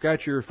 and you'd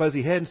scratch your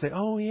fuzzy head and say,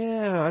 "Oh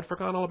yeah, I'd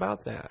forgotten all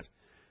about that."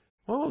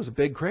 Well, it was a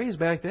big craze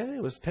back then.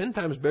 It was 10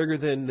 times bigger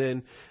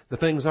than the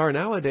things are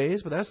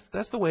nowadays, but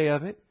that's the way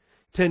of it.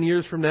 10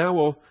 years from now,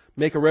 we'll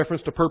make a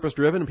reference to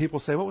purpose-driven, and people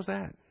say, "What was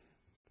that?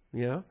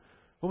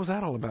 What was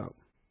that all about?"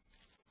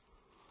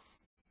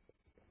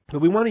 But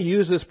we want to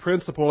use this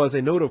principle as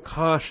a note of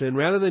caution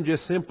rather than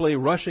just simply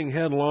rushing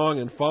headlong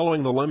and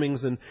following the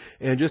lemmings and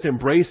just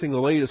embracing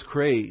the latest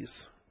craze.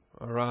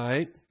 All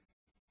right?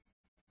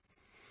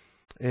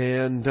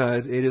 And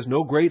it is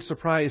no great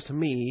surprise to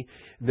me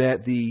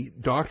that the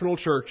doctrinal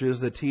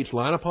churches that teach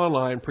line upon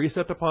line,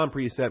 precept upon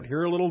precept,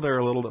 here a little, there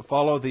a little, that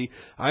follow the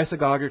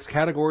isagogics,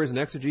 categories, and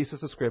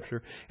exegesis of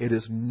Scripture, it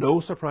is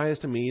no surprise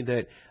to me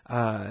that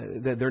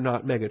that they're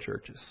not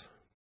megachurches.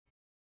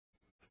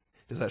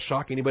 Does that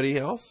shock anybody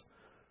else?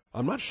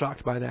 I'm not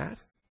shocked by that.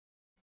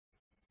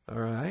 All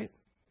right.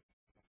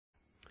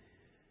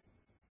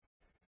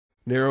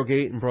 Narrow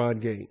gate and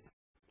broad gate.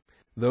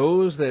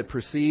 Those that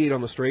proceed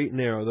on the straight and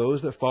narrow,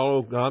 those that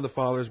follow God the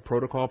Father's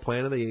protocol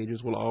plan of the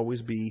ages will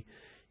always be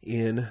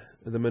in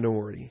the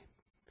minority.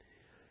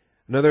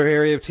 Another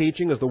area of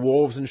teaching is the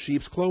wolves in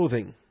sheep's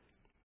clothing.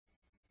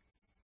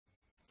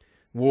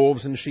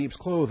 Wolves in sheep's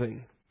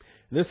clothing.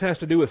 And this has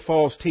to do with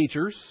false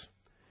teachers,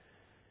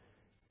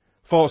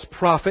 false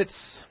prophets.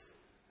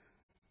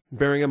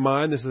 Bearing in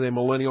mind this is a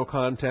millennial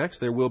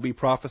context, there will be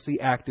prophecy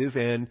active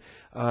and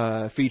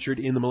featured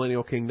in the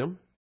millennial kingdom.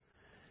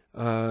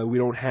 We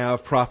don't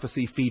have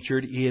prophecy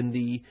featured in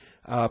the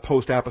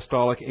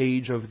post-apostolic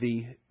age of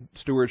the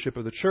stewardship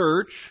of the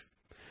church,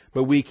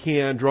 but we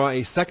can draw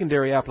a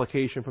secondary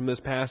application from this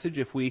passage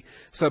if we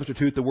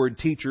substitute the word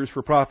teachers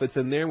for prophets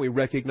in there. We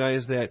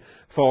recognize that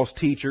false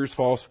teachers,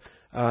 false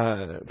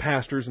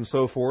pastors, and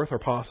so forth are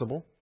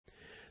possible.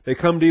 They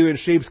come to you in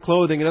sheep's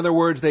clothing. In other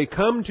words, they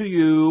come to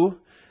you.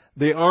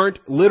 They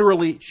aren't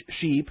literally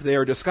sheep. They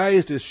are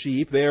disguised as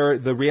sheep.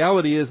 The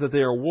reality is that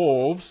they are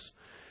wolves.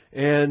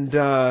 And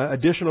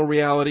additional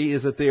reality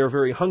is that they are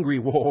very hungry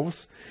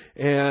wolves.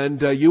 And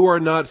you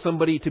are not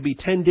somebody to be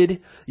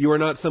tended. You are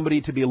not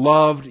somebody to be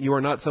loved. You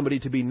are not somebody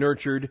to be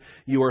nurtured.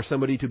 You are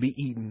somebody to be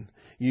eaten.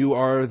 You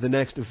are the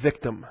next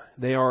victim.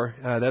 They are.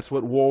 That's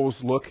what wolves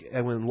look.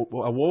 And when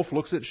a wolf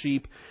looks at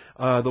sheep,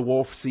 the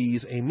wolf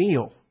sees a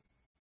meal.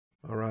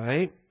 All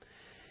right.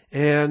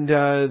 And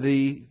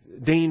the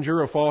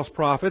danger of false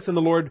prophets, and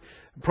the Lord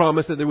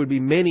promised that there would be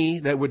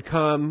many that would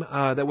come,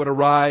 that would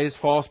arise,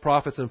 false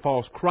prophets and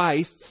false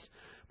Christs,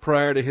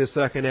 prior to His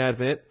second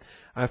advent.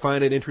 I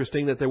find it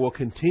interesting that there will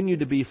continue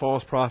to be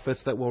false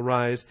prophets that will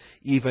rise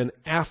even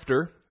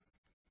after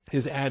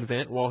His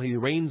advent, while He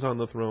reigns on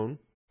the throne.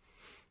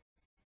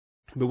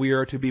 But we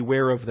are to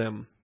beware of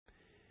them.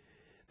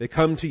 They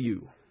come to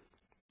you.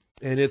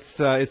 And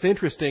it's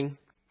interesting.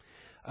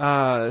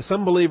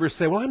 Some believers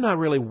say, well, I'm not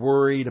really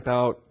worried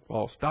about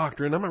false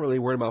doctrine. I'm not really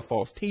worried about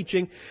false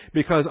teaching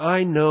because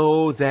I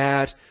know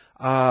that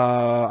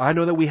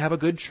we have a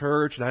good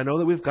church, and I know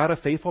that we've got a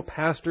faithful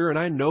pastor, and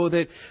I know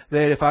that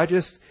if I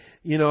just,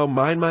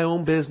 mind my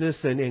own business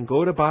and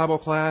go to Bible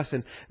class,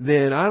 and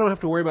then I don't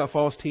have to worry about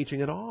false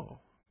teaching at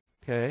all.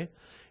 Okay?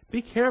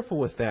 Be careful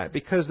with that,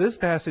 because this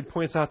passage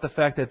points out the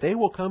fact that they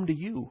will come to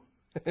you.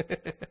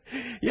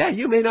 Yeah,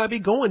 you may not be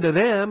going to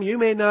them. You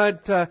may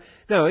not.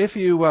 If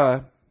you,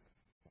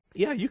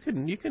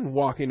 you can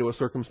walk into a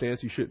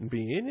circumstance you shouldn't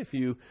be in. If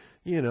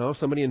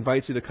somebody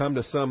invites you to come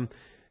to some,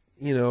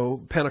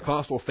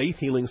 Pentecostal faith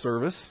healing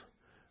service,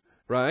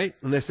 right?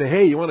 And they say,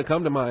 hey, you want to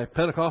come to my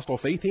Pentecostal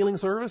faith healing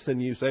service?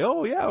 And you say,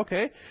 oh yeah,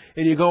 okay.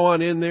 And you go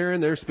on in there,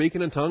 and they're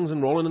speaking in tongues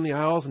and rolling in the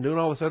aisles and doing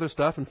all this other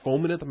stuff and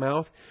foaming at the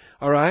mouth.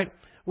 All right.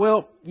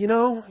 Well,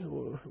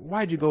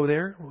 why'd you go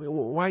there?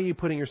 Why are you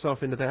putting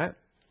yourself into that?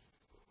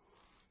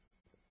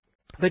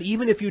 But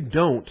even if you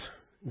don't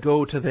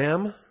go to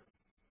them,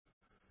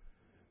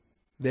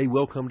 they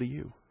will come to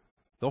you.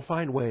 They'll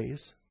find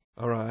ways,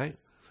 all right?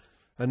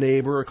 A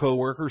neighbor, a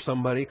coworker,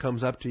 somebody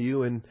comes up to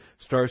you and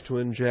starts to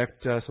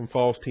inject some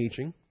false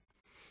teaching.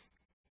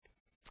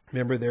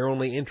 Remember, their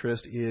only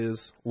interest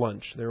is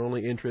lunch. Their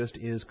only interest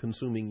is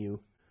consuming you.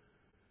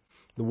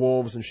 The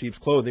wolves in sheep's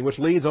clothing, which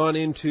leads on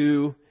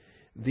into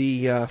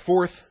the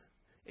fourth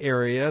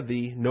area,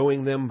 the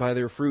knowing them by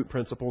their fruit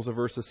principles of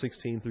verses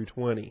 16 through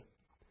 20.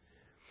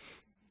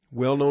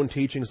 Well-known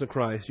teachings of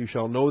Christ. You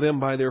shall know them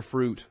by their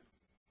fruit.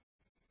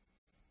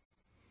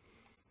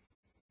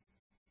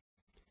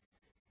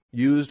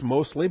 Used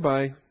mostly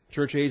by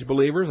church-age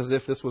believers as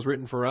if this was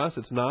written for us.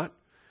 It's not.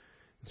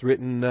 It's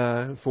written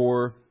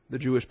for the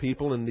Jewish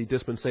people in the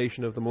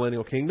dispensation of the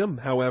millennial kingdom.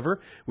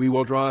 However, we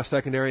will draw a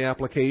secondary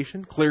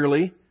application.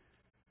 Clearly,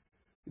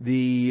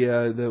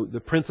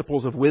 the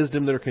principles of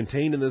wisdom that are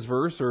contained in this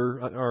verse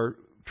are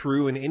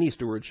true in any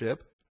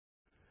stewardship.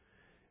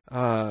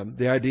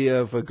 The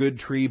idea of a good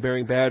tree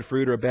bearing bad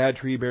fruit or a bad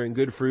tree bearing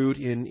good fruit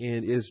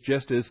is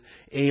just as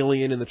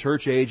alien in the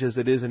church age as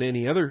it is in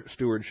any other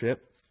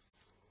stewardship.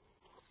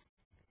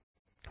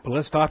 But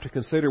let's stop to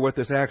consider what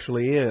this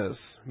actually is,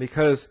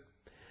 because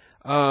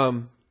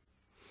there's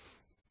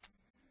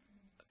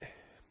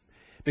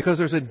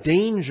a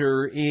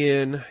danger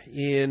in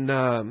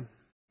not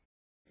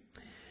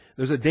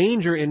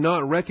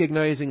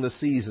recognizing the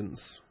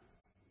seasons.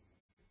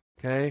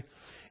 Okay.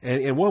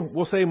 And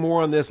we'll say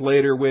more on this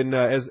later when,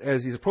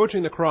 as he's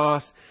approaching the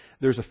cross,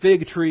 there's a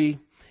fig tree,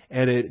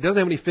 and it doesn't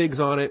have any figs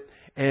on it,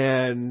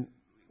 and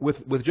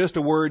with just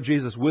a word,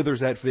 Jesus withers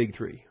that fig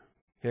tree.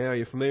 Okay, are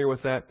you familiar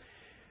with that?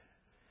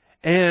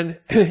 And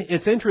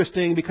it's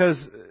interesting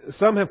because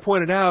some have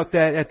pointed out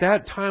that at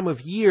that time of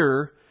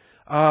year,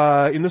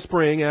 in the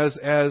spring, as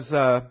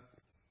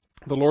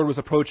the Lord was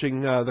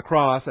approaching the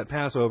cross at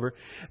Passover,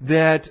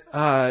 that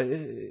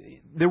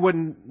they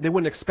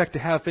wouldn't expect to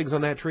have figs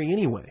on that tree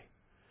anyway.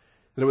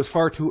 That it was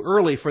far too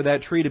early for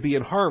that tree to be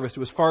in harvest. It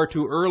was far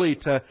too early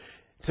to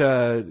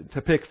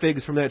pick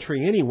figs from that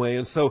tree anyway.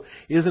 And so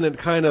isn't it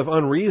kind of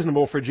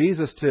unreasonable for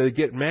Jesus to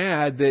get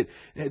mad that,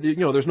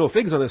 there's no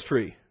figs on this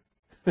tree?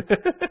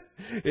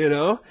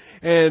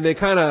 And they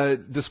kind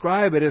of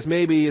describe it as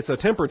maybe it's a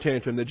temper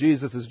tantrum that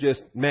Jesus is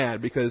just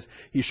mad because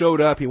he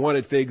showed up, he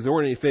wanted figs, there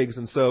weren't any figs,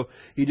 and so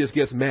he just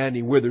gets mad and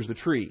he withers the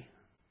tree.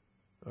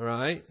 All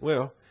right?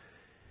 Well,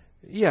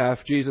 yeah,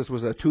 if Jesus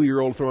was a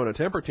 2-year-old throwing a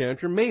temper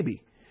tantrum,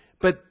 maybe.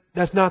 But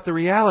that's not the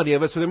reality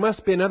of it, so there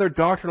must be another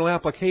doctrinal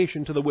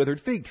application to the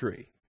withered fig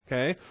tree.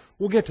 Okay?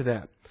 We'll get to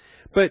that.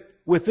 But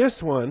with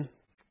this one,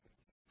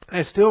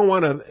 I still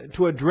want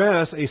to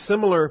address a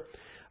similar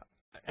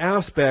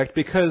aspect,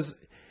 because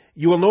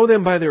you will know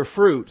them by their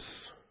fruits.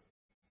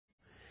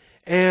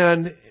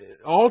 And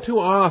all too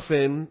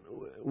often,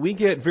 we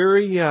get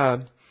very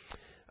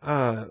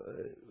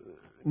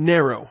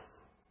narrow.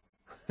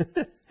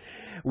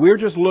 We're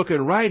just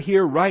looking right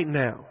here, right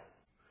now,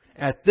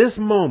 at this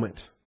moment.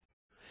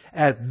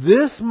 At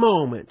this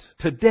moment,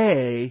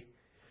 today,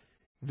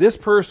 this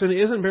person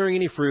isn't bearing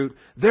any fruit,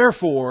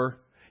 therefore,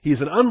 he's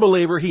an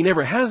unbeliever, he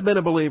never has been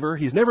a believer,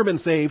 he's never been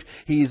saved,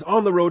 he's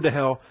on the road to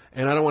hell,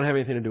 and I don't want to have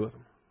anything to do with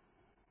him.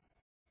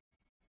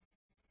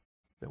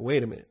 Now,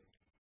 wait a minute.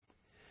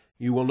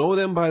 You will know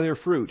them by their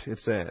fruit, it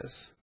says.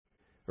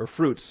 Or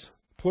fruits,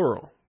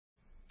 plural.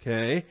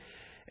 Okay?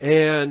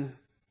 And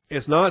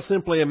it's not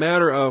simply a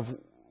matter of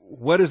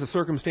what is the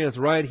circumstance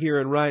right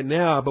here and right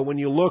now, but when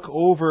you look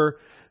over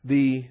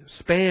the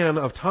span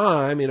of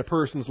time in a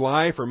person's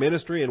life or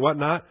ministry and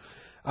whatnot,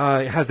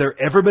 has there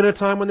ever been a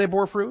time when they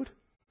bore fruit?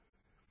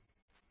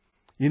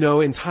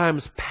 In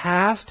times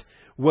past,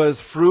 was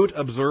fruit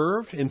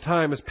observed? In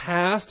times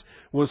past,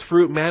 was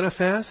fruit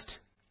manifest?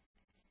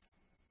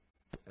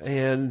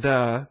 And,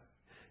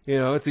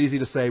 it's easy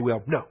to say,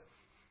 well, no,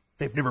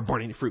 they've never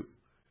borne any fruit.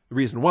 The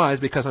reason why is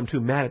because I'm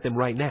too mad at them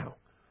right now.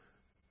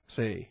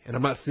 See, and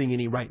I'm not seeing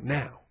any right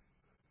now.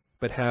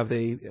 But has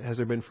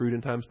there been fruit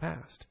in times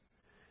past?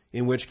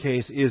 In which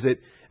case, is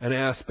it an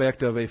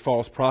aspect of a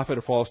false prophet,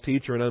 a false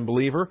teacher, an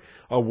unbeliever,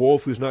 a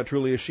wolf who's not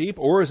truly a sheep,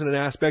 or is it an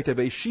aspect of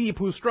a sheep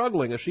who's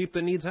struggling, a sheep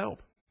that needs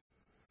help?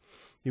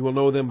 You will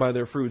know them by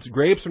their fruits.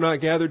 Grapes are not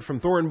gathered from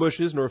thorn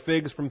bushes, nor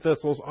figs from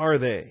thistles, are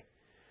they?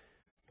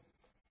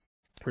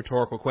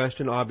 Rhetorical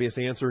question, obvious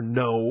answer,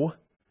 no.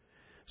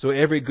 So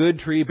every good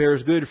tree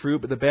bears good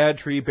fruit, but the bad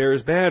tree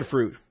bears bad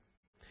fruit.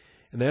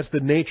 And that's the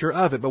nature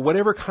of it. But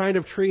whatever kind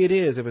of tree it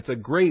is, if it's a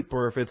grape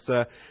or if it's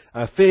a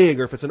fig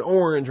or if it's an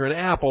orange or an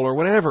apple or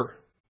whatever,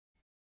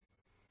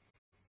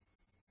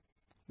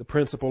 the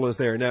principle is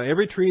there. Now,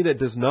 every tree that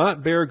does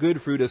not bear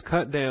good fruit is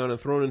cut down and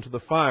thrown into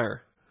the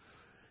fire.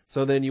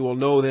 So then you will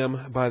know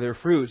them by their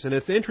fruits. And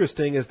it's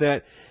interesting is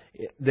that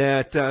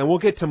and we'll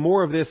get to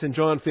more of this in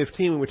John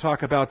 15 when we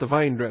talk about the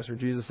vine dresser.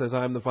 Jesus says,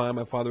 I am the vine,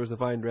 my Father is the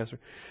vine dresser.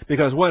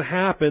 Because what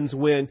happens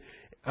when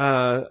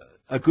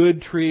a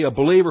good tree, a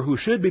believer who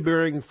should be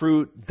bearing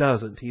fruit,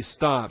 doesn't. He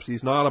stops.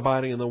 He's not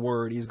abiding in the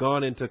Word. He's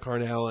gone into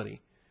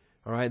carnality.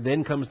 All right?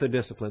 Then comes the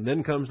discipline.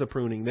 Then comes the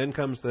pruning. Then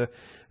comes the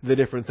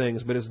different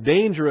things. But it's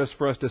dangerous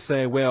for us to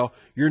say, well,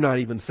 you're not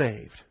even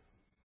saved.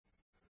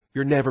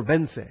 You've never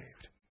been saved.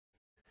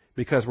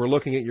 Because we're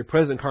looking at your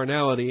present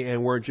carnality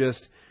and we're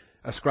just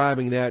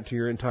ascribing that to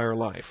your entire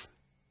life.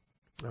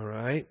 All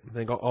right? I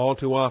think all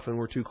too often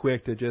we're too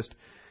quick to just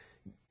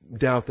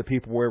doubt the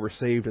people were ever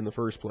saved in the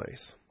first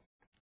place.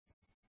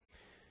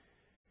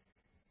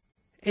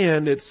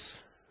 And it's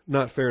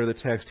not fair to the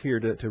text here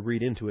to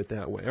read into it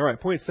that way. All right,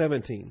 point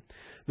 17.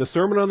 The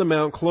Sermon on the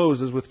Mount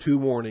closes with 2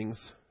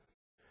 warnings.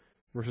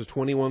 Verses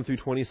 21 through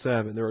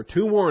 27. There are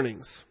 2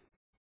 warnings.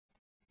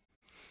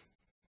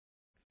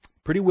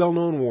 Pretty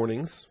well-known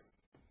warnings.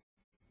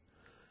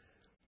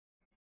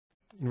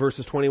 In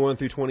verses 21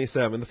 through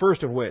 27. The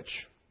first of which,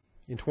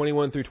 in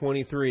 21 through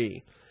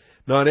 23.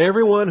 Not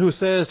everyone who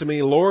says to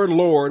me, Lord,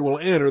 Lord, will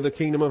enter the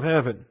kingdom of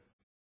heaven.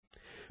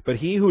 But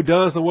he who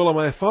does the will of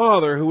my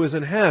Father who is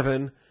in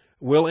heaven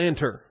will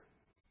enter.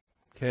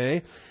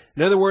 Okay?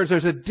 In other words,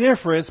 there's a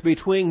difference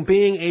between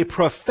being a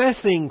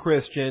professing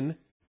Christian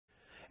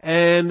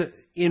and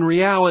in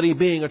reality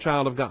being a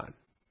child of God.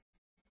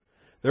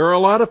 There are a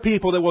lot of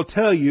people that will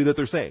tell you that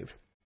they're saved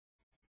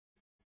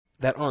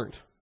that aren't.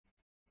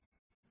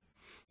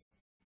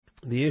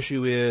 The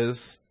issue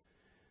is,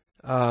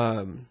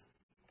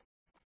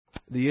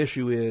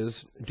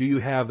 do you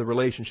have the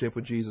relationship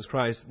with Jesus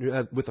Christ,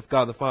 with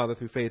God the Father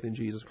through faith in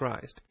Jesus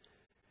Christ?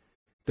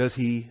 Does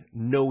He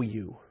know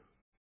you?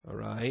 All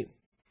right?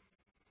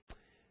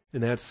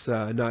 And that's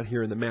not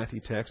here in the Matthew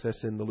text,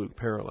 that's in the Luke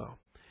parallel.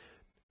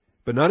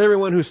 But not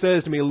everyone who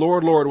says to me,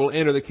 Lord, Lord, will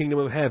enter the kingdom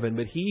of heaven,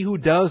 but he who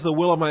does the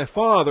will of my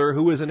Father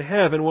who is in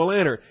heaven will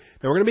enter.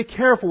 Now we're going to be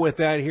careful with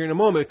that here in a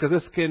moment,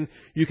 because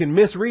you can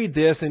misread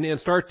this and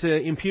start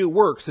to impute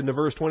works into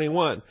verse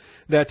 21.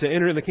 That to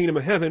enter in the kingdom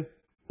of heaven,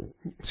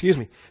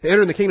 to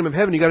enter in the kingdom of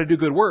heaven, you got to do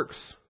good works,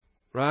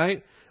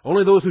 right?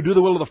 Only those who do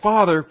the will of the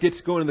Father get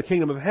to go into the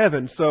kingdom of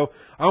heaven. So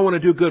I want to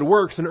do good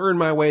works and earn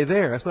my way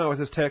there. That's not what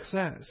this text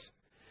says.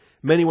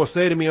 Many will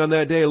say to me on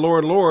that day,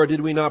 Lord, Lord,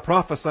 did we not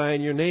prophesy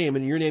in your name,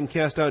 and in your name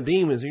cast out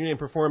demons, and in your name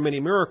perform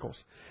many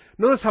miracles?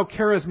 Notice how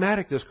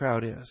charismatic this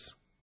crowd is.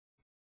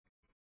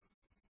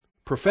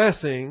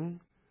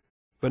 Professing,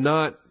 but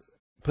not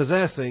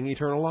possessing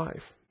eternal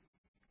life.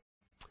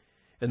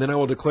 And then I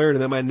will declare to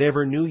them, I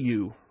never knew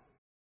you.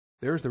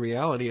 There's the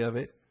reality of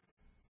it.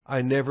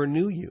 I never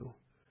knew you.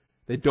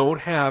 They don't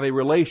have a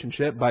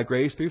relationship by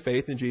grace through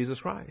faith in Jesus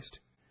Christ.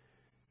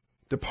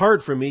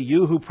 Depart from me,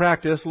 you who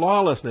practice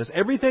lawlessness.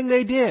 Everything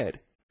they did,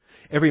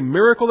 every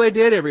miracle they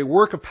did, every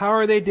work of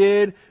power they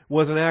did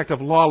was an act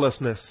of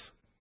lawlessness.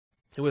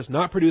 It was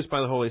not produced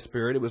by the Holy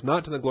Spirit. It was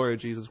not to the glory of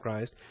Jesus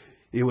Christ.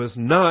 It was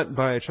not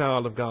by a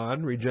child of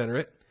God,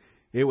 regenerate.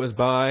 It was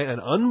by an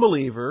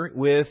unbeliever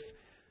with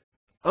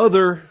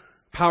other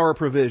power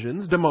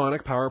provisions,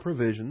 demonic power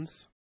provisions.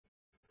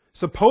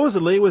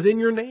 Supposedly it was in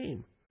your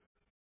name.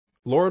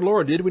 Lord,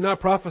 Lord, did we not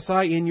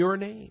prophesy in your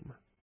name?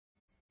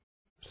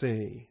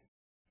 See,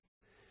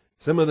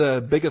 some of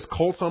the biggest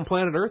cults on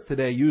planet Earth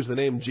today use the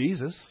name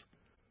Jesus.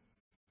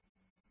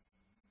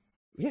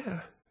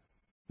 Yeah,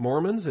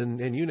 Mormons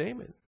and you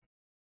name it.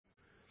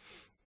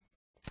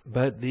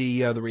 But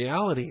the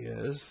reality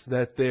is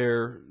that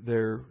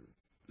their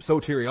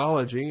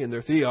soteriology and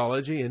their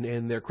theology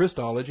and their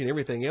Christology and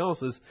everything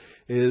else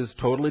is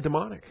totally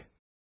demonic.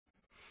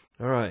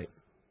 All right.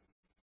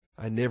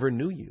 I never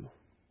knew you.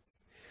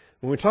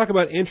 When we talk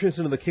about entrance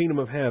into the kingdom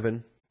of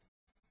heaven,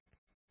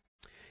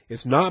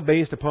 it's not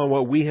based upon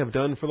what we have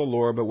done for the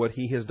Lord, but what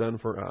He has done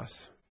for us.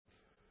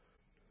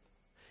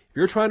 If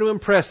you're trying to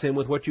impress Him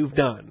with what you've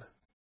done,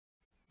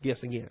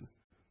 guess again.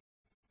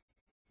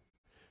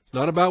 It's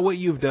not about what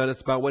you've done,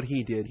 it's about what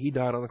He did. He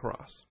died on the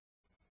cross.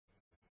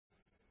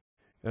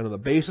 And on the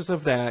basis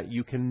of that,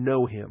 you can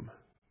know Him.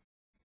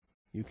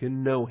 You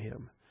can know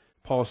Him.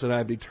 Paul said, I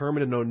have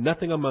determined to know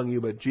nothing among you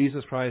but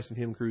Jesus Christ and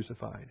Him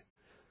crucified.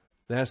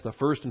 That's the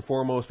first and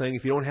foremost thing.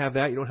 If you don't have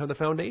that, you don't have the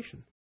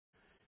foundation.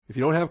 If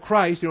you don't have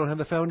Christ, you don't have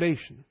the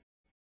foundation.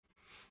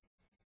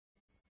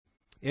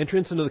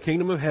 Entrance into the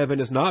kingdom of heaven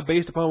is not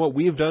based upon what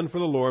we've done for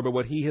the Lord, but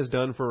what He has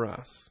done for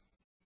us.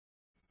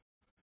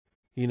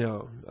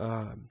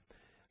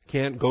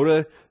 Can't go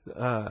to,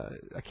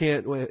 I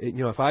can't,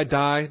 if I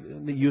die,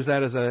 use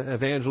that as an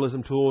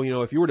evangelism tool.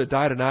 If you were to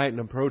die tonight and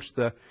approach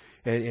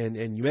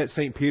and you met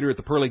St. Peter at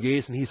the pearly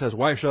gates and he says,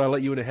 why should I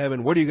let you into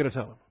heaven? What are you going to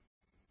tell him?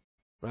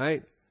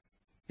 Right?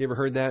 You ever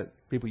heard that?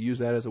 People use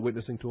that as a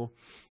witnessing tool.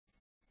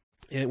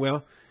 And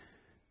well,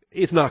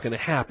 it's not going to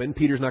happen.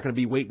 Peter's not going to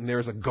be waiting there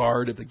as a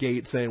guard at the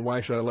gate saying,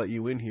 why should I let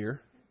you in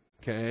here?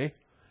 Okay.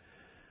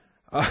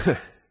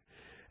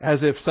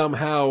 As if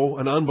somehow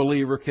an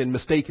unbeliever can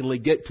mistakenly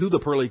get to the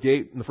pearly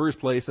gate in the first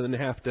place and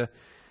then have to,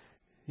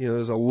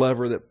 there's a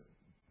lever that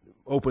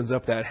opens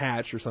up that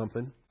hatch or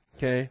something.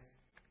 Okay?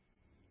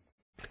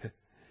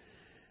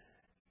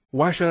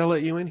 Why should I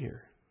let you in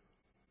here?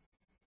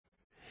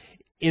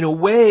 In a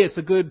way, it's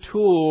a good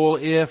tool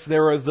if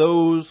there are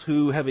those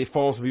who have a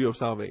false view of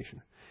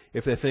salvation.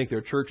 If they think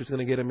their church is going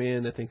to get them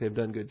in, they think they've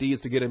done good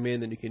deeds to get them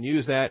in, then you can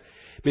use that.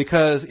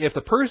 Because if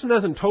the person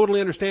doesn't totally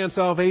understand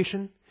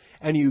salvation,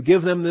 and you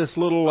give them this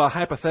little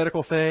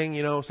hypothetical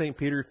thing, St.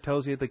 Peter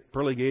tells you at the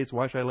pearly gates,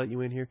 why should I let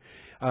you in here?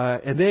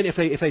 And then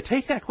if they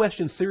take that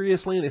question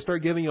seriously and they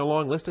start giving you a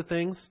long list of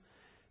things,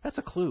 that's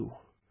a clue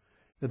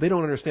that they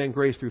don't understand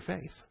grace through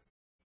faith.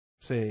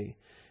 See,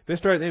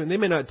 they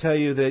may not tell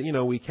you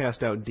that, we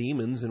cast out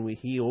demons and we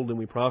healed and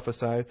we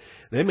prophesied.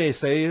 They may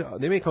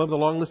come up with a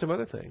long list of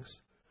other things.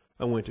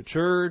 I went to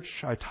church,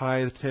 I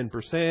tithed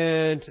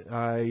 10%,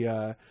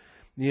 I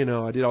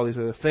did all these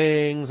other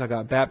things. I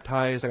got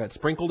baptized. I got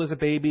sprinkled as a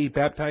baby,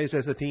 baptized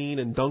as a teen,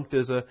 and dunked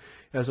as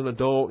an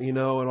adult, and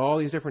all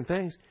these different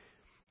things.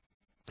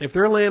 If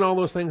they're laying all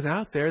those things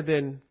out there,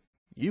 then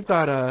you've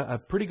got a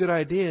pretty good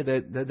idea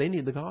that they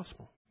need the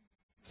gospel.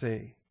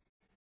 See?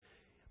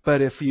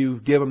 But if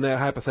you give them that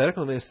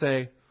hypothetical and they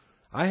say,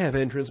 I have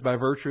entrance by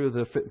virtue of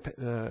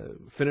the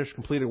finished,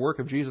 completed work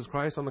of Jesus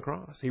Christ on the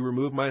cross. He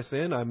removed my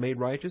sin. I'm made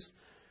righteous.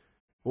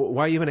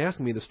 Why are you even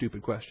asking me the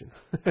stupid question?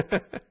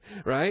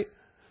 Right?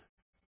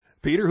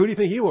 Peter, who do you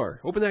think you are?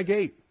 Open that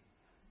gate.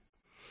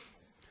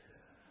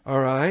 All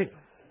right.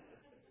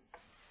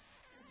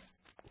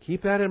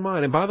 Keep that in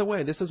mind. And by the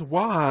way, this is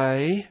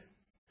why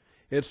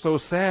it's so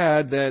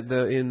sad that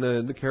in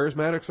the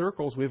charismatic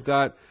circles, we've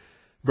got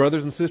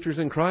brothers and sisters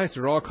in Christ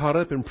that are all caught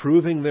up in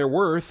proving their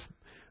worth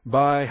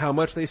by how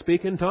much they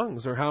speak in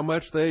tongues or how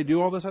much they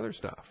do all this other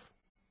stuff.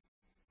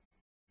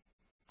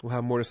 We'll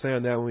have more to say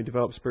on that when we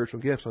develop spiritual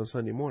gifts on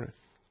Sunday morning.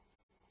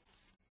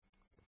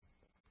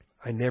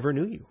 I never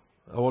knew you.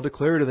 I will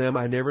declare to them,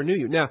 I never knew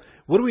you. Now,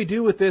 what do we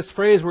do with this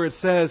phrase where it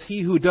says,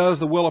 he who does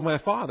the will of my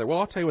Father? Well,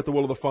 I'll tell you what the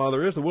will of the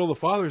Father is. The will of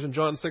the Father is in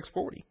John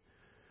 6:40.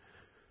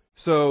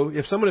 So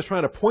if someone is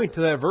trying to point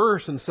to that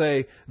verse and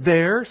say,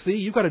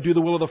 you've got to do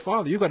the will of the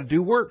Father. You've got to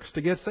do works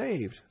to get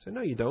saved. I say,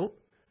 no, you don't.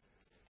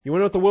 You want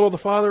to know what the will of the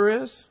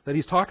Father is that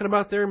He's talking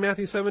about there in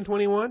Matthew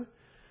 7:21?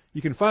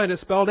 You can find it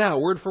spelled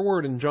out word for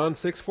word in John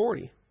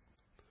 6:40.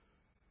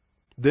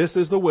 This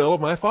is the will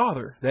of my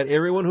Father, that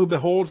everyone who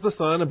beholds the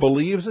Son and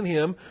believes in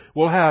Him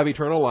will have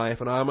eternal life,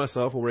 and I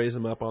myself will raise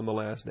him up on the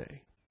last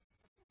day.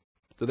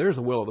 So there's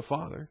the will of the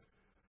Father.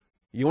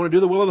 You want to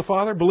do the will of the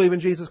Father? Believe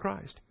in Jesus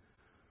Christ.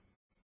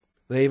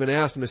 They even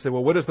asked him, they said,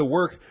 well, what is the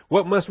work?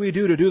 What must we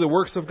do to do the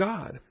works of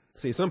God?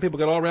 See, some people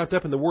get all wrapped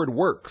up in the word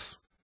works.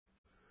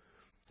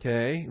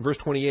 Okay, verse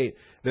 28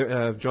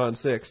 of John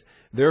 6.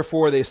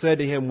 Therefore they said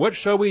to him, what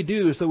shall we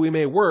do so we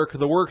may work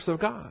the works of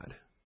God?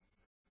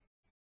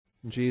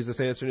 And Jesus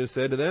answered and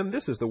said to them,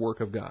 this is the work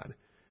of God,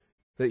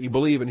 that you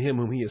believe in Him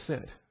whom He has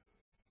sent.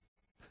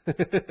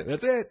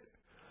 That's it.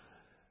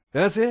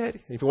 That's it.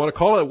 If you want to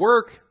call it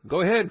work,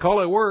 go ahead,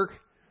 call it work.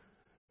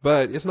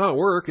 But it's not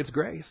work, it's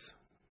grace.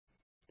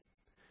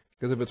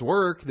 Because if it's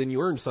work, then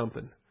you earned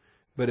something.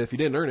 But if you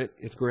didn't earn it,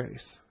 it's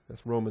grace.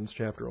 That's Romans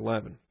chapter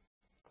 11.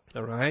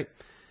 All right?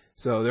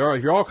 So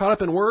if you're all caught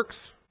up in works,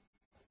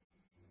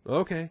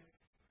 okay.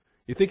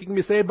 You think you can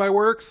be saved by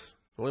works?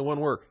 Only one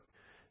work.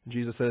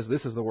 Jesus says,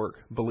 this is the work.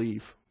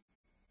 Believe.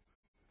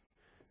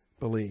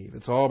 Believe.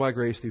 It's all by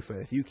grace through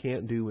faith. You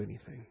can't do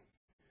anything.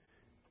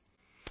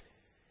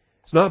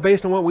 It's not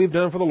based on what we've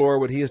done for the Lord,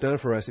 what He has done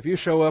for us. If you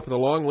show up with a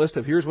long list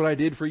of here's what I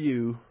did for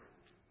you,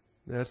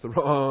 that's the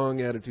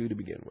wrong attitude to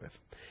begin with.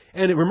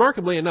 And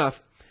remarkably enough,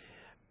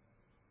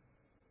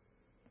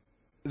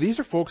 these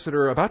are folks that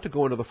are about to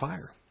go into the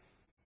fire.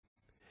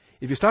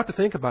 If you stop to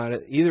think about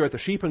it, either at the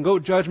sheep and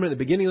goat judgment at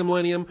the beginning of the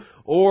millennium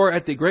or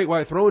at the great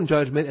white throne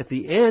judgment at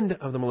the end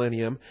of the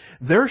millennium,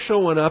 they're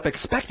showing up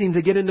expecting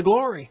to get into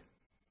glory.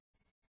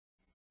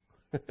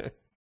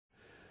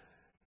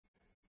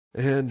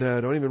 And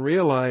don't even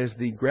realize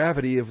the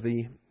gravity of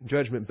the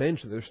judgment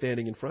bench that they're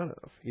standing in front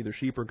of, either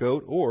sheep or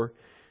goat or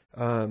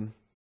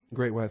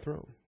great white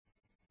throne.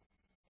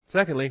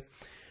 Secondly,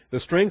 the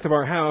strength of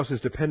our house is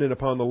dependent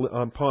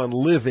upon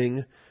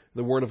living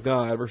the Word of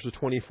God, verses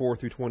 24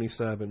 through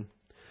 27.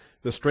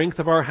 The strength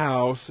of our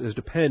house is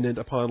dependent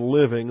upon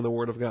living the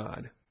Word of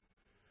God.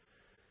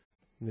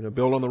 You're going to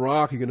build on the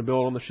rock, you're going to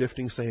build on the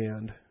shifting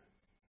sand.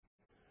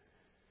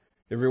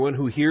 Everyone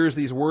who hears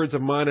these words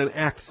of mine and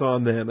acts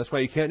on them. That's why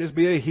you can't just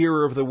be a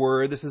hearer of the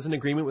Word. This is in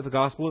agreement with the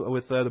gospel,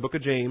 with the book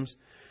of James.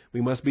 We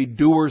must be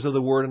doers of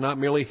the Word and not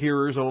merely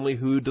hearers only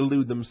who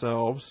delude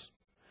themselves.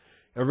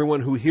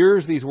 Everyone who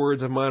hears these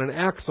words of mine and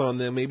acts on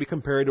them may be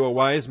compared to a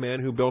wise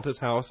man who built his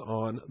house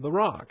on the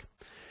rock.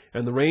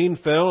 And the rain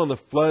fell, and the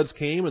floods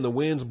came, and the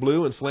winds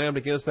blew and slammed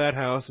against that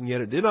house, and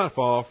yet it did not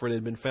fall, for it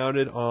had been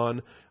founded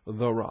on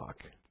the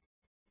rock.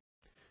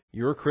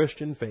 Your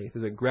Christian faith,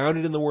 is it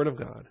grounded in the Word of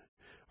God?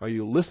 Are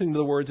you listening to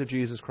the words of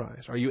Jesus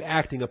Christ? Are you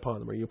acting upon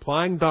them? Are you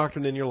applying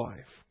doctrine in your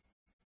life?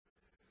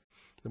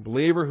 The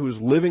believer who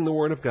is living the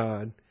Word of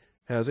God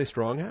has a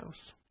strong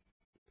house.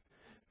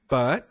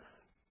 But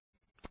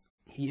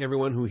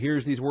everyone who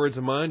hears these words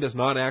of mine does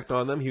not act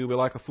on them. He will be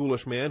like a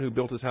foolish man who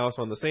built his house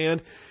on the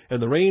sand. And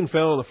the rain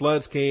fell, and the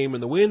floods came,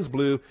 and the winds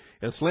blew,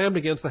 and slammed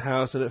against the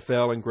house, and it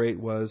fell, and great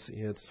was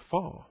its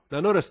fall. Now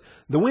notice,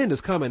 the wind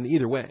is coming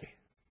either way.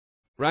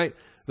 Right?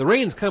 The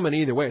rain's coming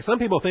either way. Some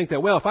people think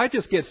that, well, if I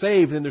just get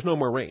saved, then there's no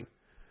more rain.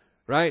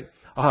 Right?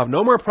 I'll have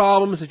no more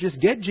problems.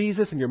 Just get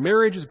Jesus, and your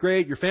marriage is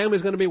great. Your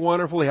family's going to be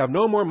wonderful. You have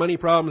no more money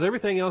problems.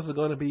 Everything else is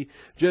going to be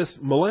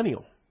just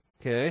millennial.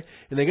 Okay?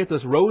 And they get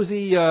this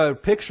rosy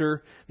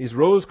picture, these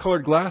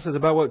rose-colored glasses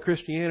about what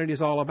Christianity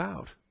is all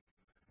about.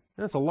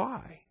 That's a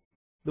lie.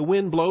 The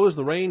wind blows,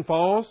 the rain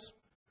falls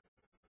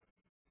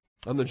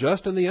on the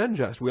just and the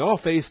unjust. We all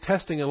face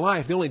testing in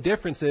life. The only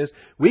difference is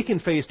we can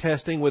face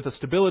testing with the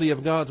stability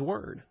of God's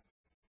Word.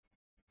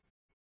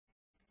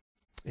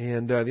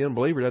 And the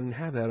unbeliever doesn't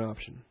have that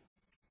option.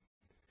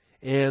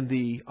 And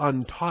the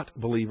untaught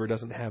believer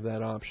doesn't have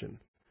that option.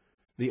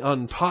 The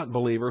untaught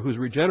believer who's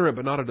regenerate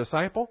but not a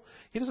disciple,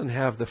 he doesn't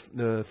have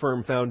the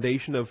firm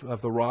foundation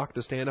of the rock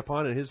to stand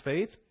upon in his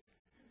faith.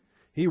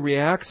 He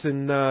reacts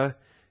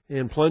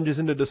and plunges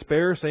into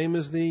despair, same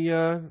as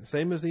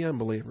the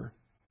unbeliever,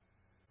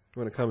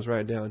 when it comes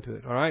right down to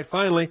it. All right.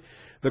 Finally,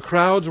 the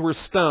crowds were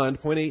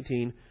stunned. Point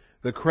 18.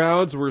 The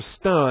crowds were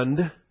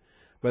stunned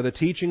by the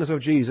teachings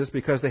of Jesus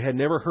because they had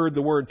never heard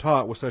the Word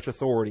taught with such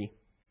authority.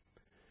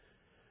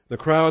 The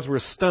crowds were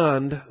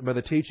stunned by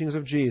the teachings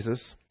of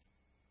Jesus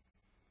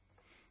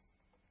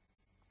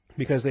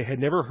because they had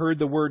never heard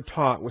the Word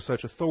taught with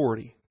such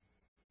authority.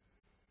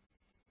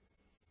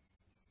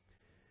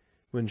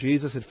 When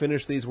Jesus had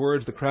finished these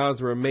words, the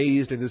crowds were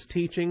amazed at His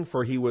teaching,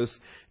 for He was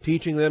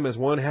teaching them as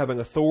one having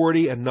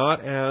authority and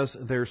not as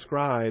their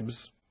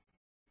scribes.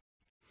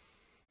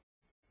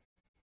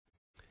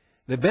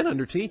 They've been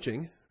under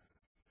teaching.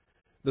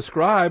 The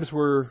scribes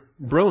were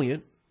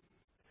brilliant.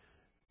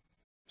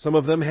 Some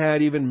of them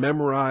had even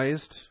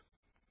memorized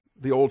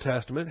the Old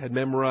Testament, had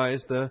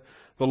memorized the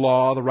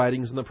law, the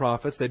writings, and the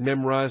prophets. They'd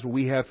memorized what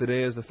we have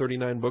today as the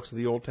 39 books of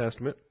the Old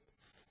Testament.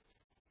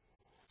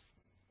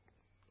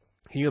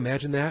 Can you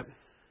imagine that?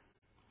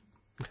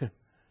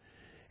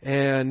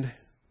 And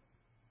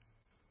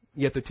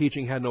yet the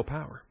teaching had no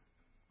power.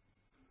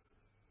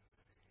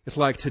 It's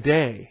like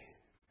today.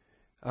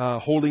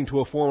 holding to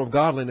a form of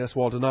godliness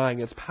while denying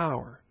its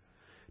power.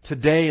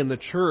 Today in the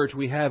church,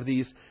 we have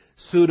these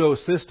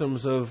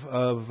pseudo-systems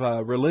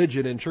of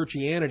religion and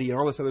churchianity and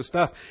all this other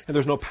stuff, and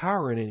there's no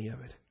power in any of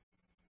it.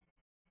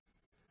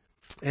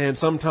 And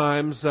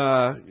sometimes,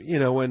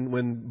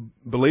 when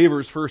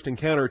believers first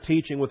encounter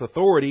teaching with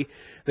authority,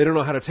 they don't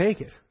know how to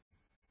take it.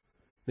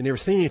 They've never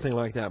seen anything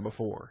like that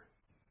before.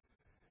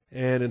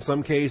 And in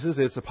some cases,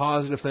 it's a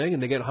positive thing,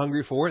 and they get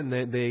hungry for it, and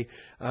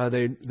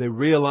they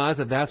realize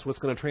that that's what's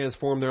going to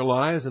transform their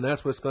lives, and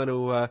that's what's going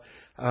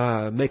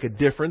to make a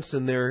difference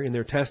in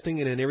their testing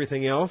and in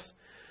everything else.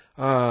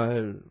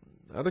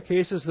 Other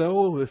cases,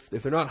 though,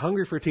 if they're not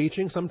hungry for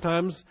teaching,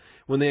 sometimes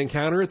when they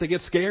encounter it, they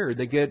get scared.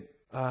 They get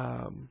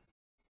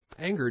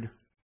angered.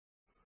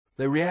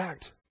 They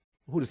react.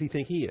 Who does he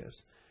think he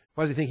is?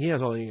 Why does he think he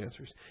has all the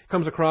answers?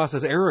 Comes across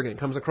as arrogant.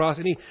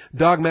 Any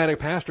dogmatic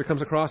pastor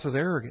comes across as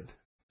arrogant.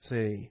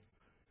 See?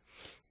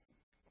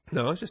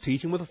 No, it's just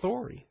teaching with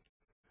authority.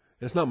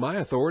 It's not my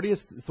authority.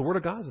 It's the Word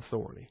of God's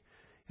authority.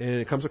 And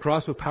it comes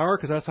across with power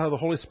because that's how the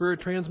Holy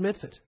Spirit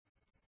transmits it.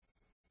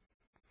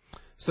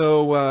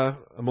 So, a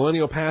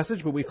millennial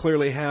passage, but we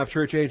clearly have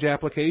church age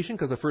application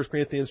because of 1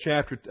 Corinthians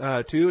chapter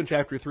 2 and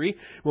chapter 3.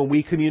 When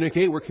we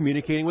communicate, we're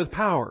communicating with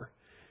power.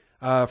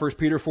 1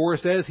 Peter 4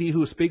 says, he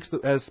who speaks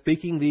as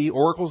speaking the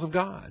oracles of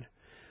God.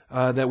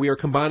 That we are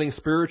combining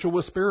spiritual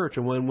with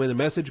spiritual. When the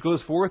message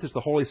goes forth, it's the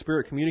Holy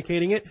Spirit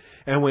communicating it.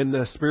 And when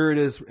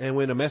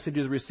a message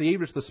is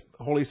received, it's the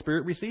Holy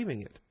Spirit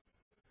receiving it.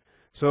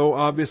 So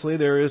obviously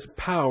there is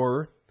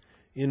power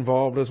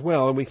involved as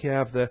well. And we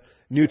have the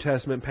New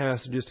Testament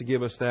passages to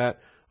give us that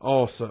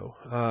also.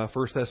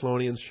 1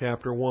 Thessalonians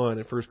chapter 1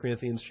 and 1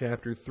 Corinthians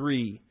chapter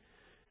 3.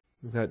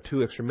 We've got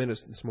 2 extra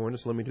minutes this morning,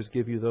 so let me just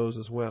give you those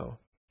as well.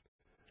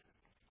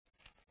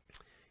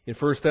 In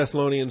 1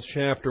 Thessalonians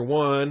chapter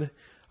 1,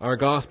 our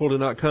gospel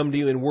did not come to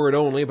you in word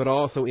only, but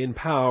also in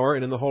power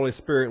and in the Holy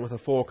Spirit with a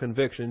full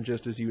conviction,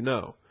 just as you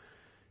know.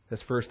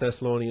 That's 1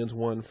 Thessalonians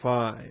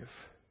 1:5.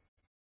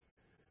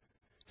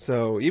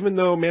 So, even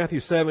though Matthew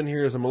 7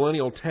 here is a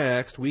millennial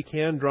text, we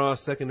can draw a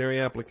secondary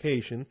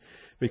application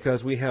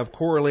because we have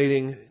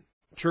correlating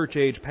church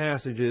age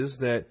passages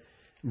that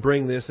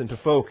bring this into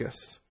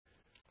focus.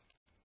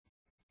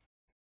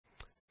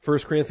 1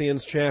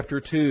 Corinthians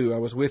chapter 2, I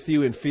was with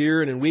you in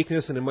fear and in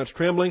weakness and in much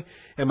trembling,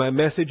 and my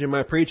message and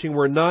my preaching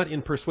were not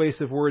in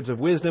persuasive words of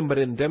wisdom, but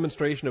in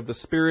demonstration of the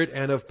Spirit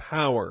and of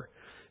power,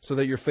 so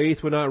that your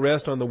faith would not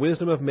rest on the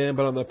wisdom of men,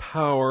 but on the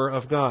power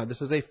of God.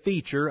 This is a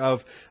feature of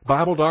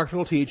Bible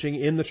doctrinal teaching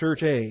in the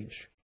church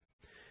age.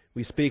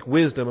 We speak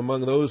wisdom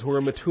among those who are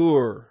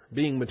mature,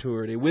 being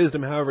matured. A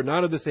wisdom, however,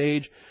 not of this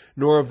age,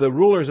 nor of the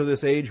rulers of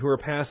this age who are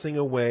passing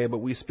away, but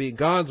we speak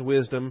God's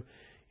wisdom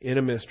in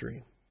a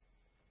mystery.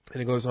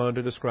 And it goes on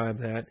to describe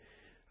that.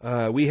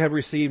 We have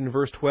received, in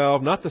verse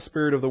 12, not the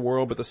spirit of the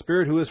world, but the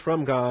Spirit who is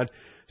from God,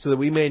 so that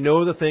we may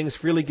know the things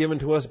freely given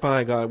to us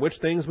by God, which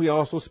things we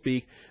also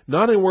speak,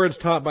 not in words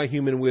taught by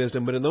human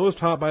wisdom, but in those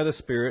taught by the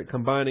Spirit,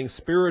 combining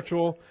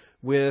spiritual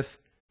with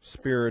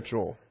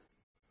spiritual.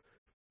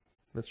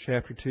 That's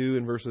chapter 2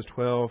 and verses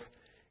 12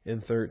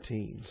 and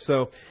 13.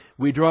 So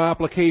we draw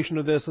application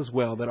of this as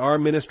well, that our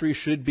ministry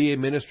should be a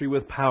ministry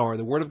with power.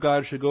 The Word of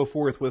God should go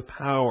forth with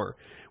power.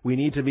 We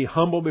need to be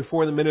humble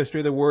before the ministry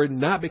of the Word,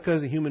 not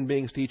because a human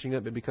being's teaching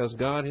it, but because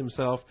God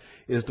Himself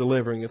is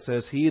delivering. It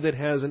says, he that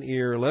has an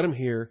ear, let him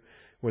hear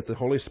what the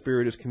Holy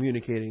Spirit is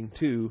communicating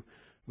to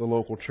the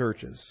local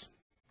churches.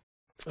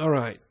 All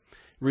right.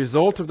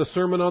 Result of the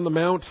Sermon on the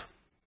Mount.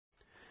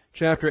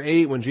 Chapter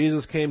 8, when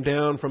Jesus came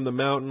down from the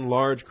mountain,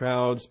 large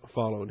crowds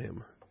followed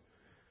Him.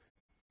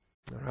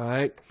 All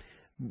right.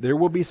 There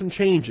will be some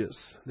changes.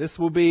 This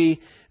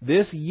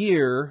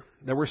year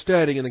that we're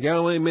studying in the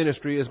Galilean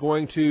ministry is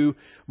going to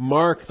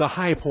mark the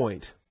high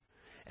point.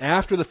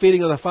 After the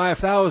feeding of the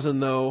 5,000,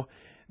 though,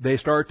 they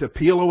start to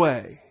peel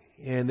away.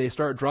 And they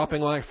start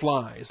dropping like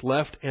flies,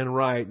 left and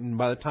right. And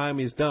by the time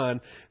He's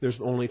done, there's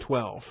only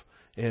 12.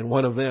 And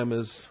one of them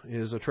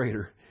is a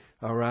traitor.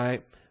 All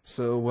right.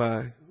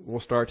 So we'll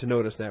start to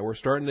notice that. We're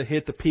starting to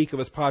hit the peak of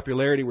its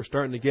popularity. We're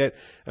starting to get,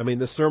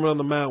 the Sermon on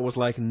the Mount was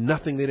like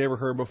nothing they'd ever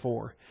heard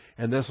before.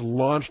 And this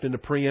launched into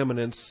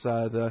preeminence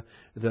the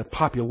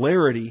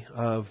popularity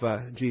of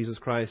Jesus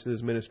Christ and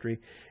His ministry.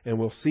 And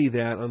we'll see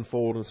that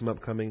unfold in some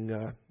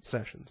upcoming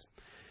sessions.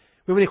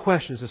 We have any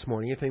questions this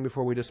morning? Anything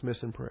before we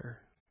dismiss in prayer?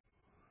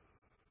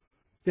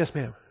 Yes,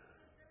 ma'am.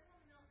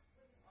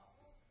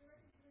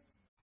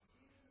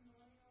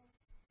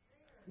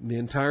 The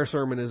entire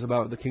sermon is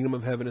about the kingdom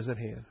of heaven is at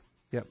hand.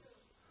 Yep.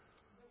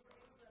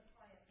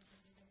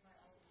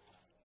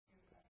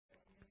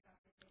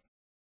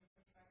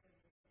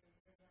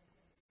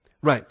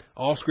 Right.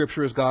 All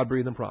Scripture is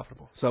God-breathed and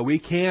profitable. So we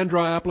can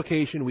draw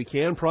application, we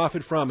can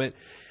profit from it,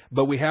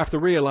 but we have to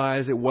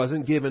realize it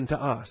wasn't given to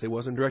us. It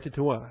wasn't directed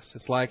to us.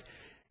 It's like,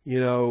 we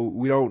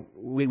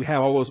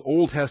have all those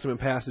Old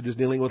Testament passages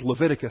dealing with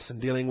Leviticus and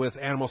dealing with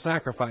animal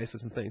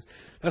sacrifices and things.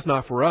 That's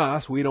not for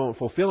us. We don't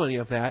fulfill any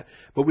of that,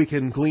 but we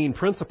can glean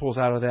principles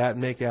out of that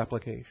and make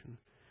application.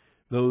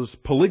 Those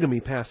polygamy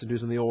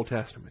passages in the Old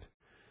Testament.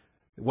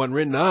 It wasn't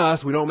written to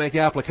us. We don't make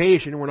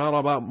application. We're not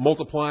all about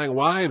multiplying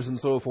wives and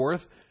so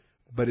forth.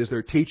 But is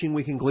there teaching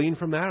we can glean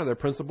from that? Are there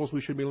principles we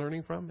should be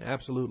learning from?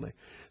 Absolutely.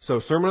 So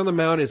Sermon on the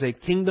Mount is a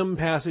kingdom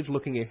passage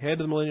looking ahead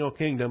to the millennial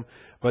kingdom,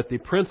 but the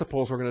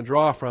principles we're going to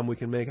draw from we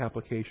can make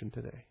application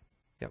today.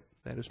 Yep,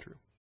 that is true.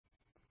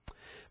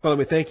 Father,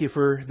 we thank you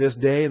for this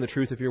day and the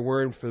truth of your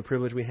word and for the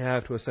privilege we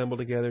have to assemble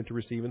together and to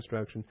receive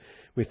instruction.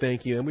 We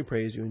thank you and we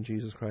praise you in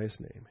Jesus Christ's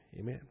name.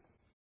 Amen.